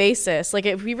on no basis. Like,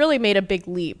 we really made a big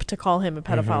leap to call him a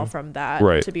pedophile from that,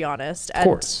 right. To be honest. Of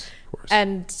course.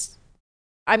 And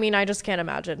I mean, I just can't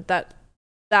imagine that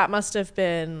must have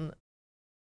been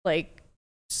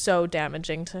so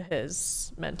damaging to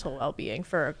his mental well-being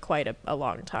for quite a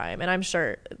long time. And I'm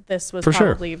sure this was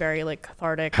probably very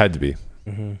cathartic. Had to be.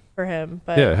 For him.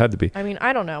 But yeah, it had to be. I mean,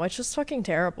 I don't know. It's just fucking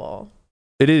terrible.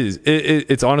 It is.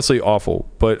 It's honestly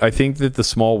awful. But I think that the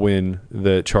small win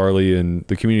that Charlie and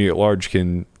the community at large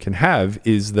can have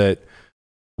is that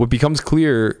what becomes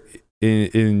clear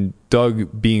in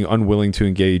Doug being unwilling to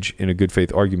engage in a good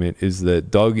faith argument is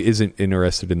that Doug isn't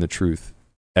interested in the truth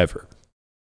ever.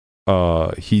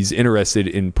 He's interested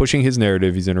in pushing his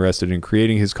narrative. He's interested in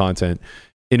creating his content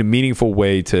in a meaningful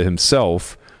way to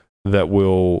himself that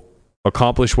will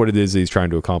accomplish what it is that he's trying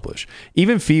to accomplish.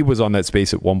 Even Fee was on that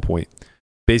space at one point.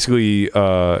 Basically,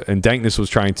 and Dankness was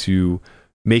trying to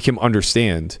make him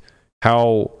understand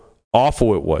how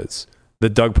awful it was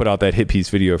that Doug put out that hit piece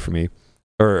video for me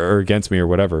or against me or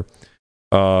whatever.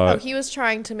 He was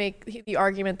trying to make the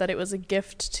argument that it was a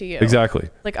gift to you. Exactly.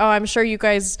 Like, oh, I'm sure you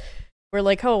guys were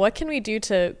like, oh, what can we do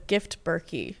to gift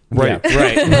Berkey? Right. Yeah.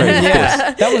 Right.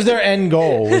 Yeah. That was their end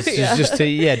goal, was just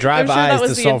to drive eyes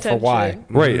to solve for why.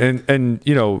 Right. And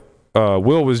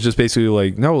Will was just basically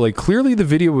like, no, clearly the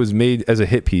video was made as a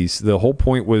hit piece. The whole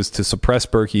point was to suppress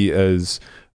Berkey as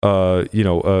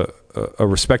a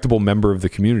respectable member of the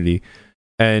community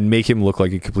and make him look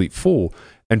like a complete fool.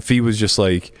 And Fee was just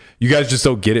like, you guys just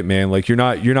don't get it, man. Like, you're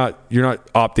not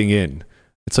opting in.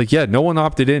 It's like, yeah, no one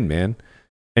opted in, man.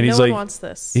 And he's no like, one wants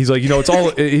this. He's like, it's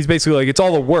all. He's basically like, it's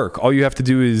all the work. All you have to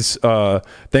do is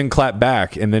then clap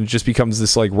back, and then it just becomes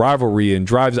this rivalry and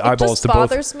drives eyeballs to both. It just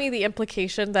bothers me the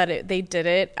implication that they did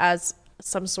it as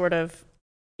some sort of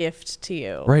gift to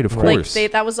you. Right, of course.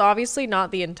 That was obviously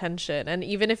not the intention, and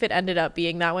even if it ended up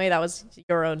being that way, that was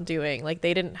your own doing.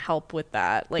 They didn't help with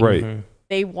that. Right.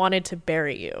 They wanted to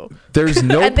bury you. There's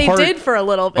no and they did for a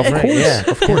little bit. Of course, yeah.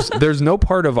 Of course. There's no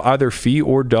part of either Fee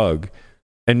or Doug.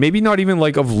 And maybe not even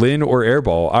of Lynn or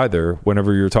Airball either,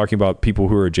 whenever you're talking about people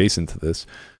who are adjacent to this.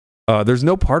 There's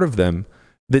no part of them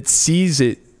that sees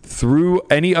it through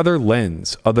any other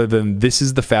lens other than this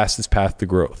is the fastest path to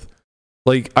growth.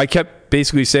 I kept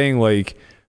basically saying,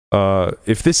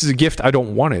 if this is a gift, I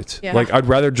don't want it. Yeah. I'd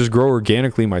rather just grow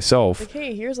organically myself.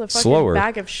 Hey, here's a fucking slower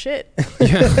bag of shit.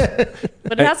 Yeah.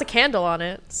 But it has a candle on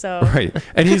it, so. Right.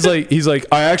 And he's like,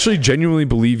 I actually genuinely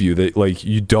believe you that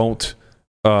you don't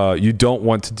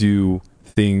want to do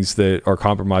things that are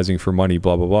compromising for money,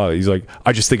 blah, blah, blah. He's like,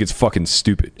 I just think it's fucking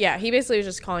stupid. Yeah, he basically was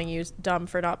just calling you dumb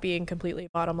for not being completely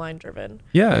bottom line driven.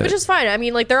 Yeah. Which is fine. I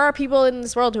mean, there are people in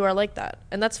this world who are like that,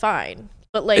 and that's fine.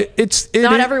 But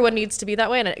not everyone needs to be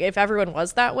that way. And if everyone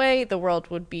was that way, the world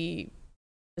would be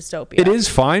dystopia. It is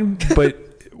fine, but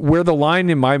where the line,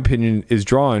 in my opinion, is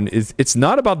drawn is it's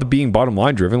not about the being bottom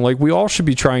line driven. We all should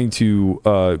be trying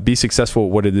to be successful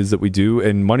at what it is that we do,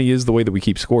 and money is the way that we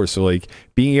keep score. So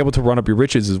being able to run up your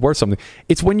riches is worth something.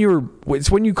 It's when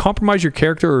you compromise your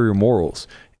character or your morals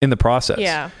in the process.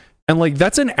 Yeah. And like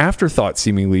that's an afterthought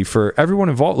seemingly for everyone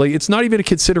involved. Like it's not even a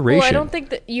consideration. Well, I don't think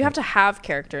that you have to have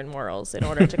character and morals in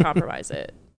order to compromise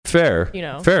it. Fair.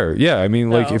 Fair. Yeah. I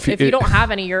mean, so like if you don't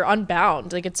have any, you're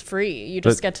unbound. Like it's free. You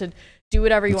just get to do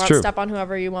whatever you want, step on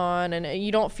whoever you want, and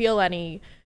you don't feel any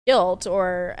guilt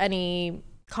or any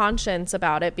conscience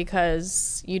about it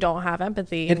because you don't have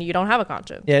empathy and you don't have a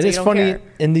conscience. Yeah, so it's funny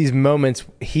in these moments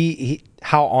he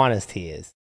how honest he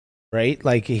is, right?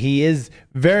 Like he is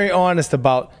very honest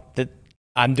about that.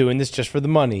 I'm doing this just for the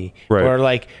money, right? Or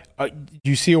like,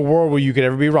 you see a world where you could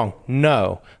ever be wrong?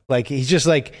 No, like he's just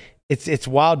like it's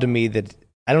wild to me that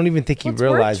I don't even think he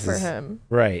realizes for him,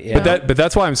 right? Yeah, but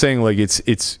that's why I'm saying like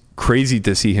it's crazy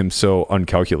to see him so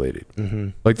uncalculated.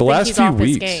 Like the last few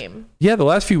weeks. Yeah, the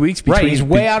last few weeks. Right, he's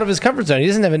way out of his comfort zone. He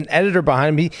doesn't have an editor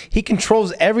behind him. He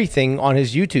controls everything on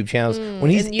his YouTube channels.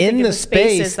 When he's in the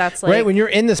space, that's like, right? When you're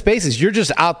in the spaces, you're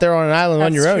just out there on an island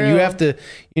on your own. True. You have to,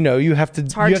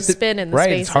 It's hard to spin in the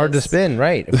spaces. Right, it's hard to spin.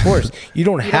 Right, of course. You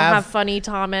don't have funny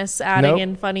Thomas adding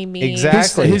in funny memes.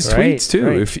 Exactly. His tweets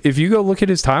too. Right. If you go look at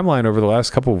his timeline over the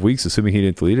last couple of weeks, assuming he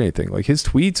didn't delete anything, like his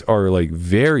tweets are like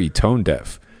very tone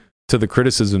deaf to the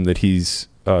criticism that he's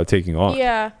taking on.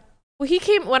 Yeah. Well, he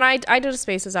came when I did a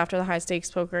Spaces after the high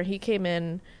stakes poker. He came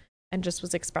in and just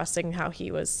was expressing how he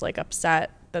was like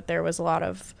upset that there was a lot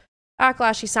of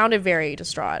backlash. He sounded very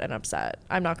distraught and upset.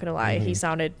 I'm not gonna lie. He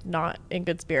sounded not in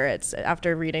good spirits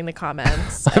after reading the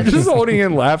comments. I'm just holding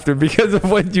in laughter because of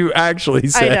what you actually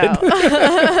said. I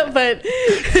know. But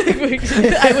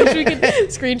I wish we could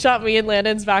screenshot me and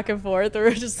Landon's back and forth. Or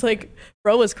just like,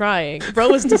 bro was crying. Bro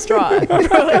was distraught.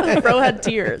 Bro had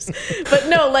tears. But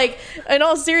no, like in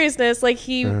all seriousness, like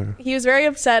he was very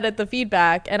upset at the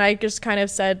feedback, and I just kind of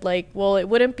said like, well, it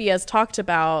wouldn't be as talked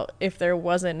about if there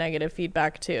wasn't negative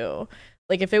feedback too.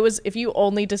 Like if you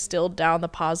only distilled down the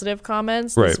positive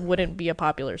comments, this wouldn't be a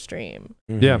popular stream.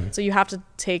 Yeah. So you have to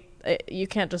you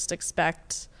can't just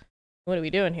expect, what are we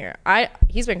doing here?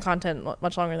 He's been content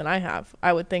much longer than I have.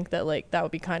 I would think that like that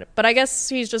would be kind of, but I guess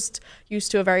he's just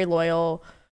used to a very loyal,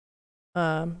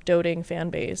 doting fan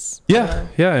base. Yeah.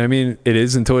 I mean, it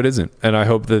is until it isn't. And I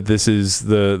hope that this is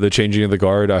the changing of the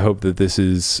guard. I hope that this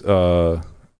is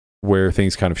where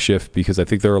things kind of shift, because I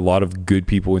think there are a lot of good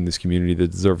people in this community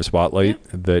that deserve a spotlight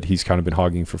that he's kind of been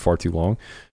hogging for far too long.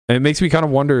 And it makes me kind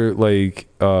of wonder, like,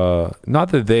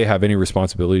 not that they have any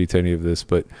responsibility to any of this,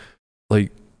 but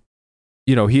like,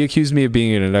 he accused me of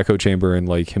being in an echo chamber and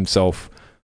like himself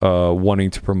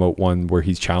wanting to promote one where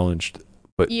he's challenged.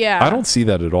 But I don't see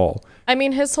that at all. I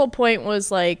mean, his whole point was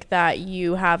like that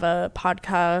you have a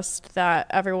podcast that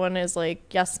everyone is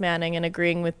like yes manning and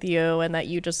agreeing with you, and that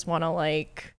you just want to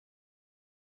like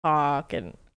talk.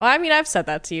 And well, I mean, I've said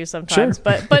that to you sometimes,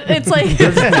 but it's like,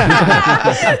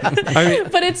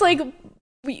 but it's like,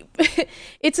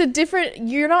 it's a different,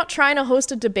 you're not trying to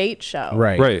host a debate show.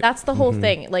 Right. That's the whole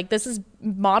thing. Like this is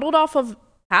modeled off of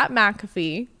Pat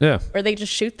McAfee, where they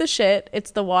just shoot the shit.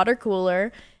 It's the water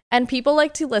cooler. And people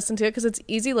like to listen to it because it's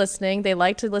easy listening. They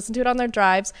like to listen to it on their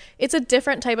drives. It's a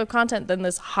different type of content than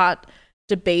this hot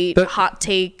debate, hot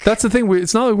take. That's the thing.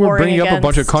 It's not like we're bringing up a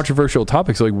bunch of controversial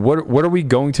topics. Like, what are we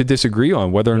going to disagree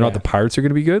on? Whether or not the Pirates are going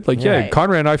to be good? Like,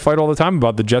 Conrad and I fight all the time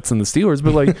about the Jets and the Steelers,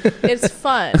 but like, it's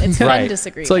fun. It's fun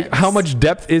disagreements. It's like, how much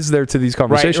depth is there to these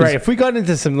conversations? Right. If we got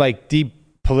into some like deep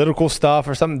political stuff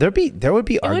or something, there would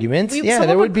be arguments.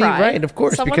 There would be, right, of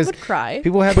course, someone because would cry.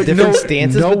 People have different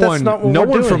stances, but that's not what no we're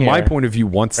one doing from here. my point of view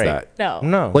wants that.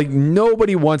 No. Like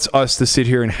nobody wants us to sit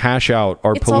here and hash out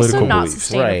our political beliefs. It's also not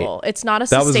sustainable. It's not a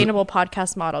sustainable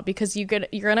podcast model, because you're going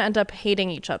to end up hating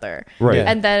each other. Right. Yeah.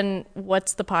 And then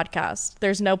what's the podcast?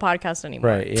 There's no podcast anymore.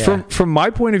 Right. Yeah. From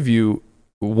my point of view,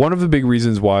 one of the big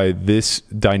reasons why this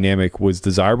dynamic was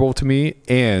desirable to me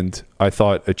and I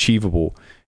thought achievable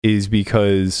is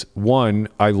because, one,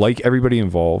 I like everybody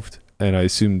involved, and I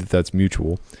assume that that's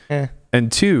mutual.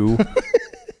 And two,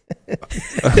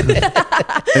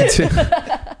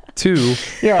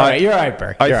 you're all right,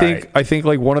 Berk. I think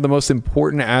like one of the most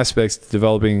important aspects to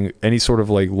developing any sort of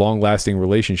like long-lasting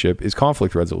relationship is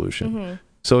conflict resolution.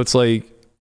 So it's like,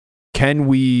 can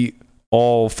we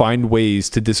all find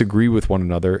ways to disagree with one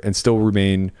another and still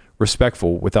remain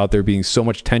respectful without there being so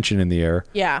much tension in the air?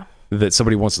 Yeah. That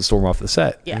somebody wants to storm off the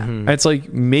set. Yeah. And it's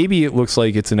like, maybe it looks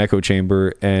like it's an echo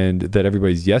chamber and that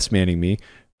everybody's yes-manning me,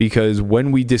 because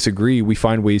when we disagree, we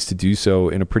find ways to do so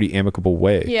in a pretty amicable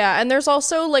way. Yeah, and there's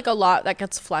also like a lot that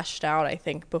gets fleshed out, I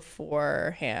think,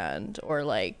 beforehand, or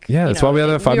like, that's why we have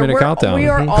that 5-minute countdown. We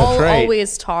are all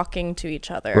always talking to each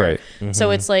other. Right.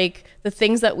 So it's like the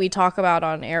things that we talk about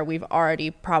on air, we've already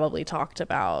probably talked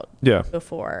about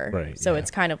before. Right. So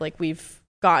it's kind of like we've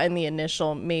gotten the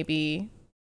initial maybe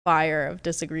fire of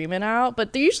disagreement out,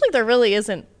 but there really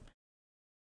isn't.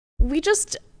 We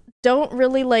just don't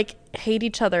really like hate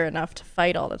each other enough to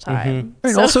fight all the time.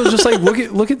 And also just like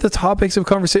look at the topics of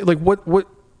conversation. Like what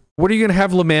are you gonna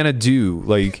have Lamanna do?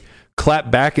 Like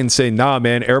clap back and say, nah,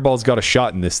 man, Airball's got a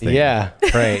shot in this thing. Yeah,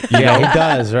 right. Yeah, he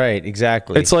does. Right,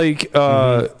 exactly. It's like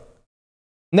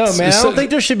no, man, I don't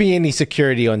think there should be any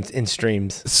security in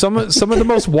streams. Some of the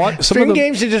most watched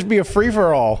games should just be a free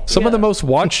for all. Some of the most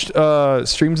watched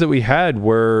streams that we had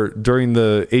were during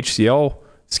the HCL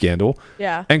scandal.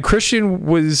 Yeah. And Christian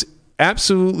was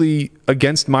absolutely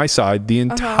against my side the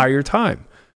entire time.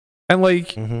 And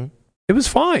like it was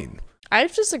fine.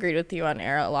 I've disagreed with you on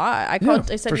air a lot. I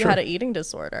said you had an eating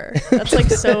disorder. That's like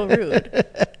so rude.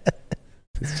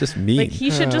 It's just mean. Like he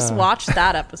should just watch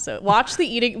that episode. Watch the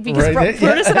eating because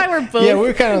Brutus and I were both. Yeah, we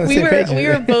were kind of on the same page. We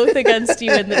were both against you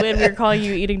when we were calling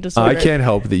you eating disorder. I can't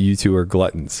help that you two are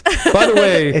gluttons. By the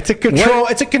way, it's a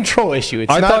control issue.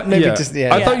 It's I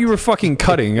thought you were fucking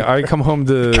cutting. I come home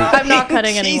to. I'm not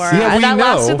cutting anymore. Yeah, that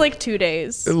lasted like 2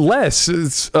 days. Less.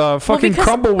 It's fucking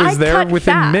Crumble was there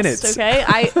within fast, minutes. Okay,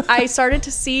 I started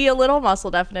to see a little muscle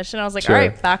definition. I was like, all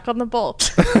right, back on the bulk.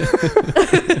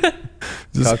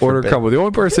 Just order Crumble. The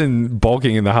only person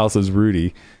bulking in the house is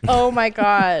Rudy. Oh my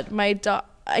god, my dog.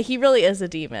 He really is a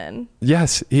demon.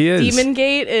 Yes, he is. Demon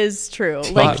Gate is true.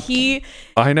 Like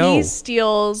I know. He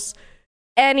steals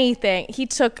anything. He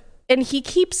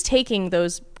keeps taking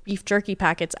those beef jerky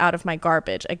packets out of my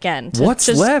garbage again. What's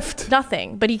left?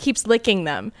 Nothing. But he keeps licking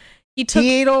them.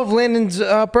 He ate all of Landon's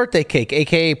birthday cake,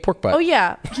 aka pork butt. Oh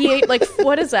yeah, he ate like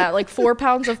what is that? Like 4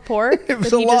 pounds of pork. It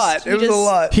was a lot. It was a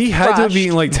lot. He had to have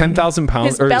eaten like 10,000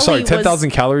 pounds,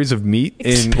 10,000 calories of meat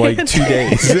in like 2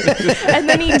 days. And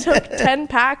then he took 10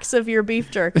 packs of your beef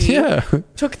jerky. Yeah,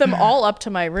 took them all up to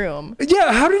my room.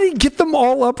 Yeah, how did he get them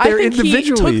all up there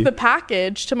individually? He took the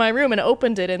package to my room and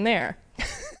opened it in there.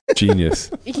 Genius.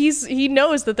 He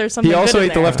knows that there's something. He also good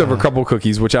in ate the leftover Crumble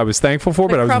cookies, which I was thankful for,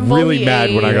 but I was really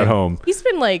mad when I got home. He's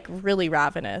been like really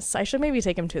ravenous. I should maybe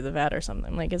take him to the vet or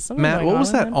something. Like, is something Matt, what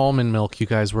was that him? almond milk you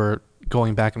guys were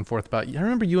going back and forth about? I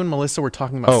remember you and Melissa were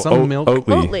talking about some milk.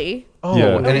 Oatly. Oh,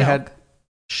 yeah. And it had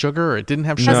sugar. Or it didn't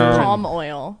have sugar. It has palm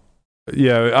oil.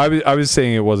 Yeah, I was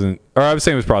saying it wasn't, or I was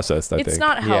saying it was processed. It's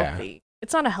not healthy. Yeah.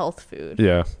 It's not a health food.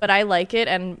 Yeah. But I like it,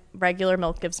 and regular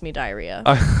milk gives me diarrhea.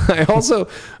 I also,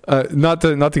 not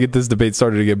to get this debate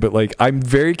started again, but like I'm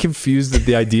very confused at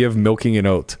the idea of milking an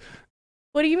oat.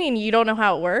 What do you mean? You don't know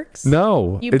how it works?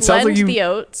 No. It sounds like the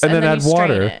oats and then add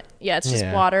water. It. Yeah, it's just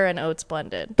water and oats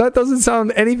blended. That doesn't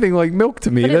sound anything like milk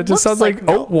to me. That just sounds like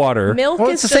oat water. Milk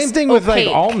it's the same thing with like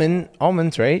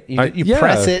almonds, right? You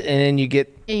press it and then you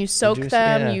get... And you soak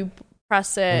them, you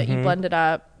press it, you blend it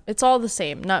up. It's all the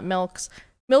same, not milks.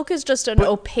 Milk is just an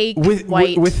opaque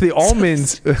white. With the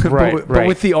almonds, but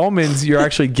with the almonds, you're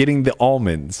actually getting the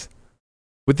almonds.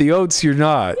 With the oats, you're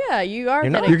not. Yeah, you are.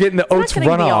 You're getting the oats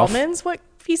runoff. The almonds. What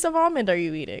piece of almond are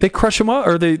you eating? They crush them up,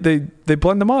 or they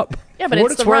blend them up. Yeah, but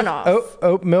it's the runoff.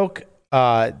 Oat milk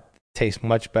tastes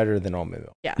much better than almond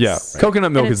milk. Yes. Yeah,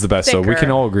 coconut milk is the best, so we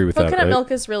can all agree with that. Coconut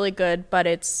milk is really good, but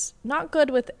it's not good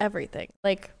with everything.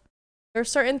 Like, there are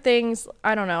certain things,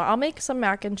 I don't know. I'll make some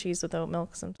mac and cheese with oat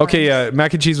milk sometimes. Okay, yeah,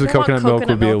 mac and cheese with coconut milk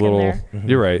would be a little...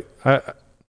 You're right.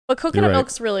 But coconut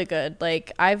milk's really good.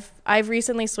 Like, I've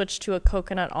recently switched to a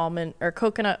coconut almond or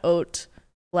coconut oat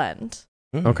blend.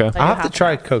 Okay. Like I'll have to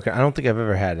try coconut. I don't think I've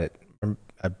ever had it.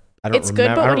 It's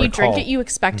good, but when you drink it, you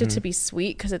expect it to be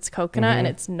sweet because it's coconut and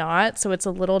it's not. So it's a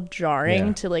little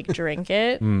jarring to like drink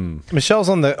it. Michelle's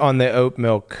on the oat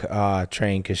milk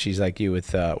train because she's like you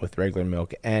with regular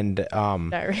milk and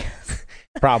diarrhea.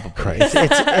 Probably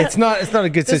it's not a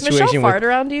good Does situation. Michelle fart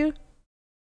around you?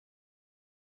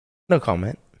 No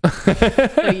comment.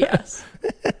 Oh, yes.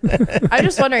 I'm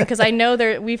just wondering because I know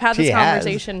we've had this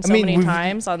conversation so many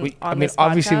times on this podcast.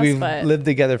 Obviously, we've lived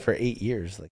together for 8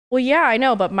 years. Well, yeah, I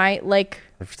know, but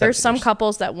there's some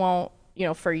couples that won't,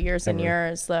 for years and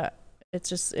years that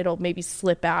it'll maybe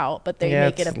slip out, but they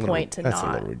make it a point to not. That's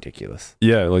a little ridiculous.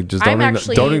 Yeah, like just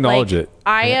don't acknowledge it.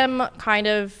 I am kind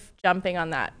of jumping on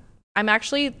that. I'm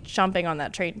actually jumping on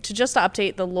that train to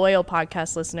update the loyal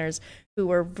podcast listeners who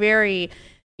were very,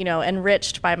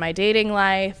 enriched by my dating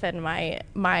life and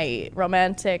my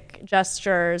romantic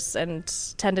gestures and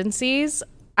tendencies.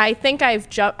 I think I've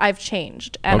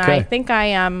changed, and I think I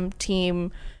am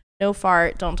team no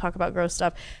fart, don't talk about gross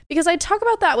stuff, because I talk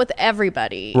about that with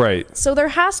everybody. Right. So there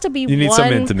has to be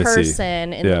one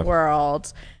person in the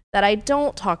world that I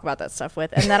don't talk about that stuff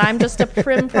with, and that I'm just a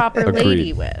prim, proper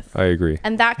lady with. I agree.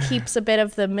 And that keeps a bit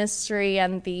of the mystery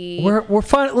and the... We're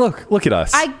fun. Look at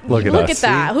us. Look at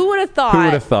that. See? Who would have thought? Who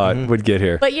would have thought would get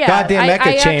here? But yeah, goddamn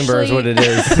echo chamber is what it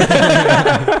is.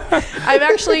 I'm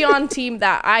actually on team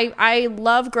that. I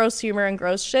love gross humor and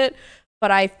gross shit, but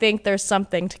I think there's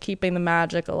something to keeping the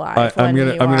magic alive. I'm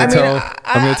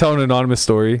gonna tell an anonymous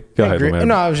story. Go ahead, man.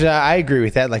 No, I agree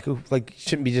with that. Like you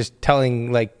shouldn't be just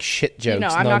telling like shit jokes.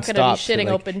 I'm not gonna be shitting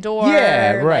open doors.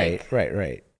 Yeah, right.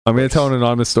 I'm gonna tell an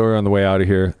anonymous story on the way out of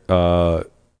here.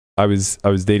 I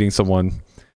was dating someone,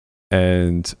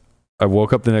 and I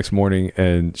woke up the next morning,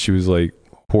 and she was like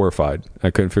horrified.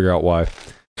 I couldn't figure out why,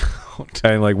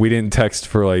 and like we didn't text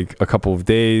for like a couple of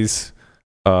days.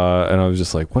 And I was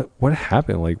just like, what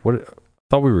happened? Like, I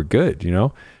thought we were good,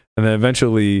 And then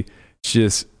eventually she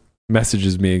just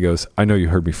messages me and goes, I know you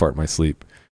heard me fart in my sleep.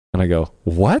 And I go,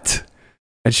 what?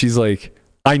 And she's like,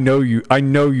 I know you heard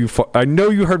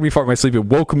me fart in my sleep. It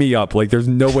woke me up. Like, there's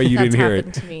no way you didn't hear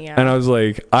it. To me, yeah. And I was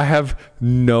like, I have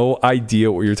no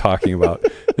idea what you're talking about.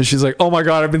 And she's like, oh my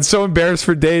God, I've been so embarrassed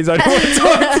for days. I don't want to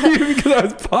talk to you because I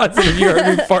was positive you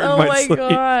heard me fart in my sleep. Oh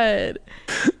my God.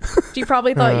 She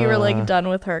probably thought you were like done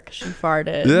with her because she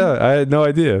farted. Yeah, I had no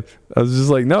idea. I was just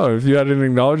like, no, if you hadn't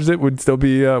acknowledged it, would still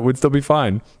be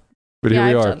fine. But here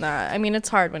we are. I've done that. I mean, it's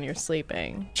hard when you're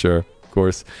sleeping. Sure, of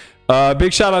course.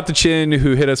 Big shout out to Chin,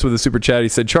 who hit us with a super chat. He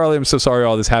said, Charlie, I'm so sorry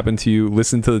all this happened to you.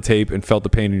 Listened to the tape and felt the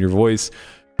pain in your voice.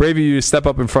 Brave of you to step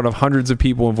up in front of hundreds of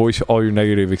people and voice all your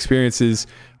negative experiences.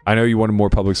 I know you wanted more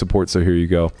public support, so here you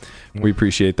go. We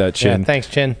appreciate that, Chin. Yeah, thanks,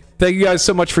 Chin. Thank you guys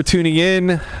so much for tuning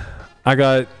in. I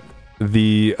got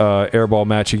the airball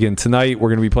match again tonight. We're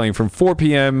going to be playing from 4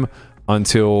 p.m.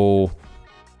 until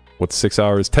 6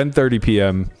 hours? 10:30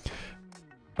 p.m.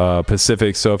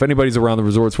 Pacific. So if anybody's around the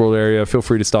Resorts World area, feel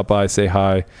free to stop by, say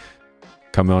hi,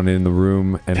 come on in the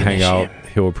room and hang out.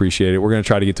 He'll appreciate it. We're going to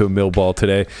try to get to a mill ball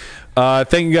today.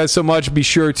 Thank you guys so much. Be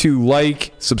sure to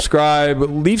like, subscribe,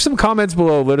 leave some comments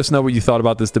below. Let us know what you thought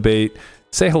about this debate.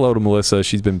 Say hello to Melissa.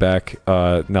 She's been back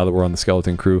now that we're on the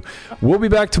Skeleton Crew. We'll be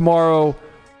back tomorrow,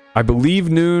 I believe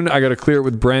noon. I got to clear it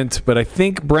with Brent, but I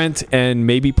think Brent and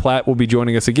maybe Platt will be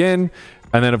joining us again.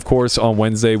 And then, of course, on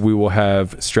Wednesday, we will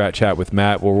have Strat Chat with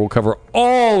Matt, where we'll cover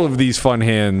all of these fun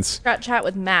hands. Strat Chat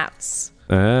with Matts.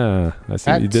 I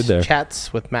see what you did there.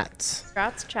 Chats with Matts.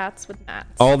 Strat Chats with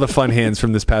Matts. All the fun hands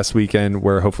from this past weekend,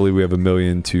 where hopefully we have 1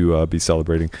 million to be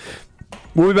celebrating.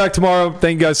 We'll be back tomorrow.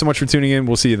 Thank you guys so much for tuning in.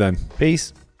 We'll see you then.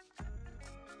 Peace.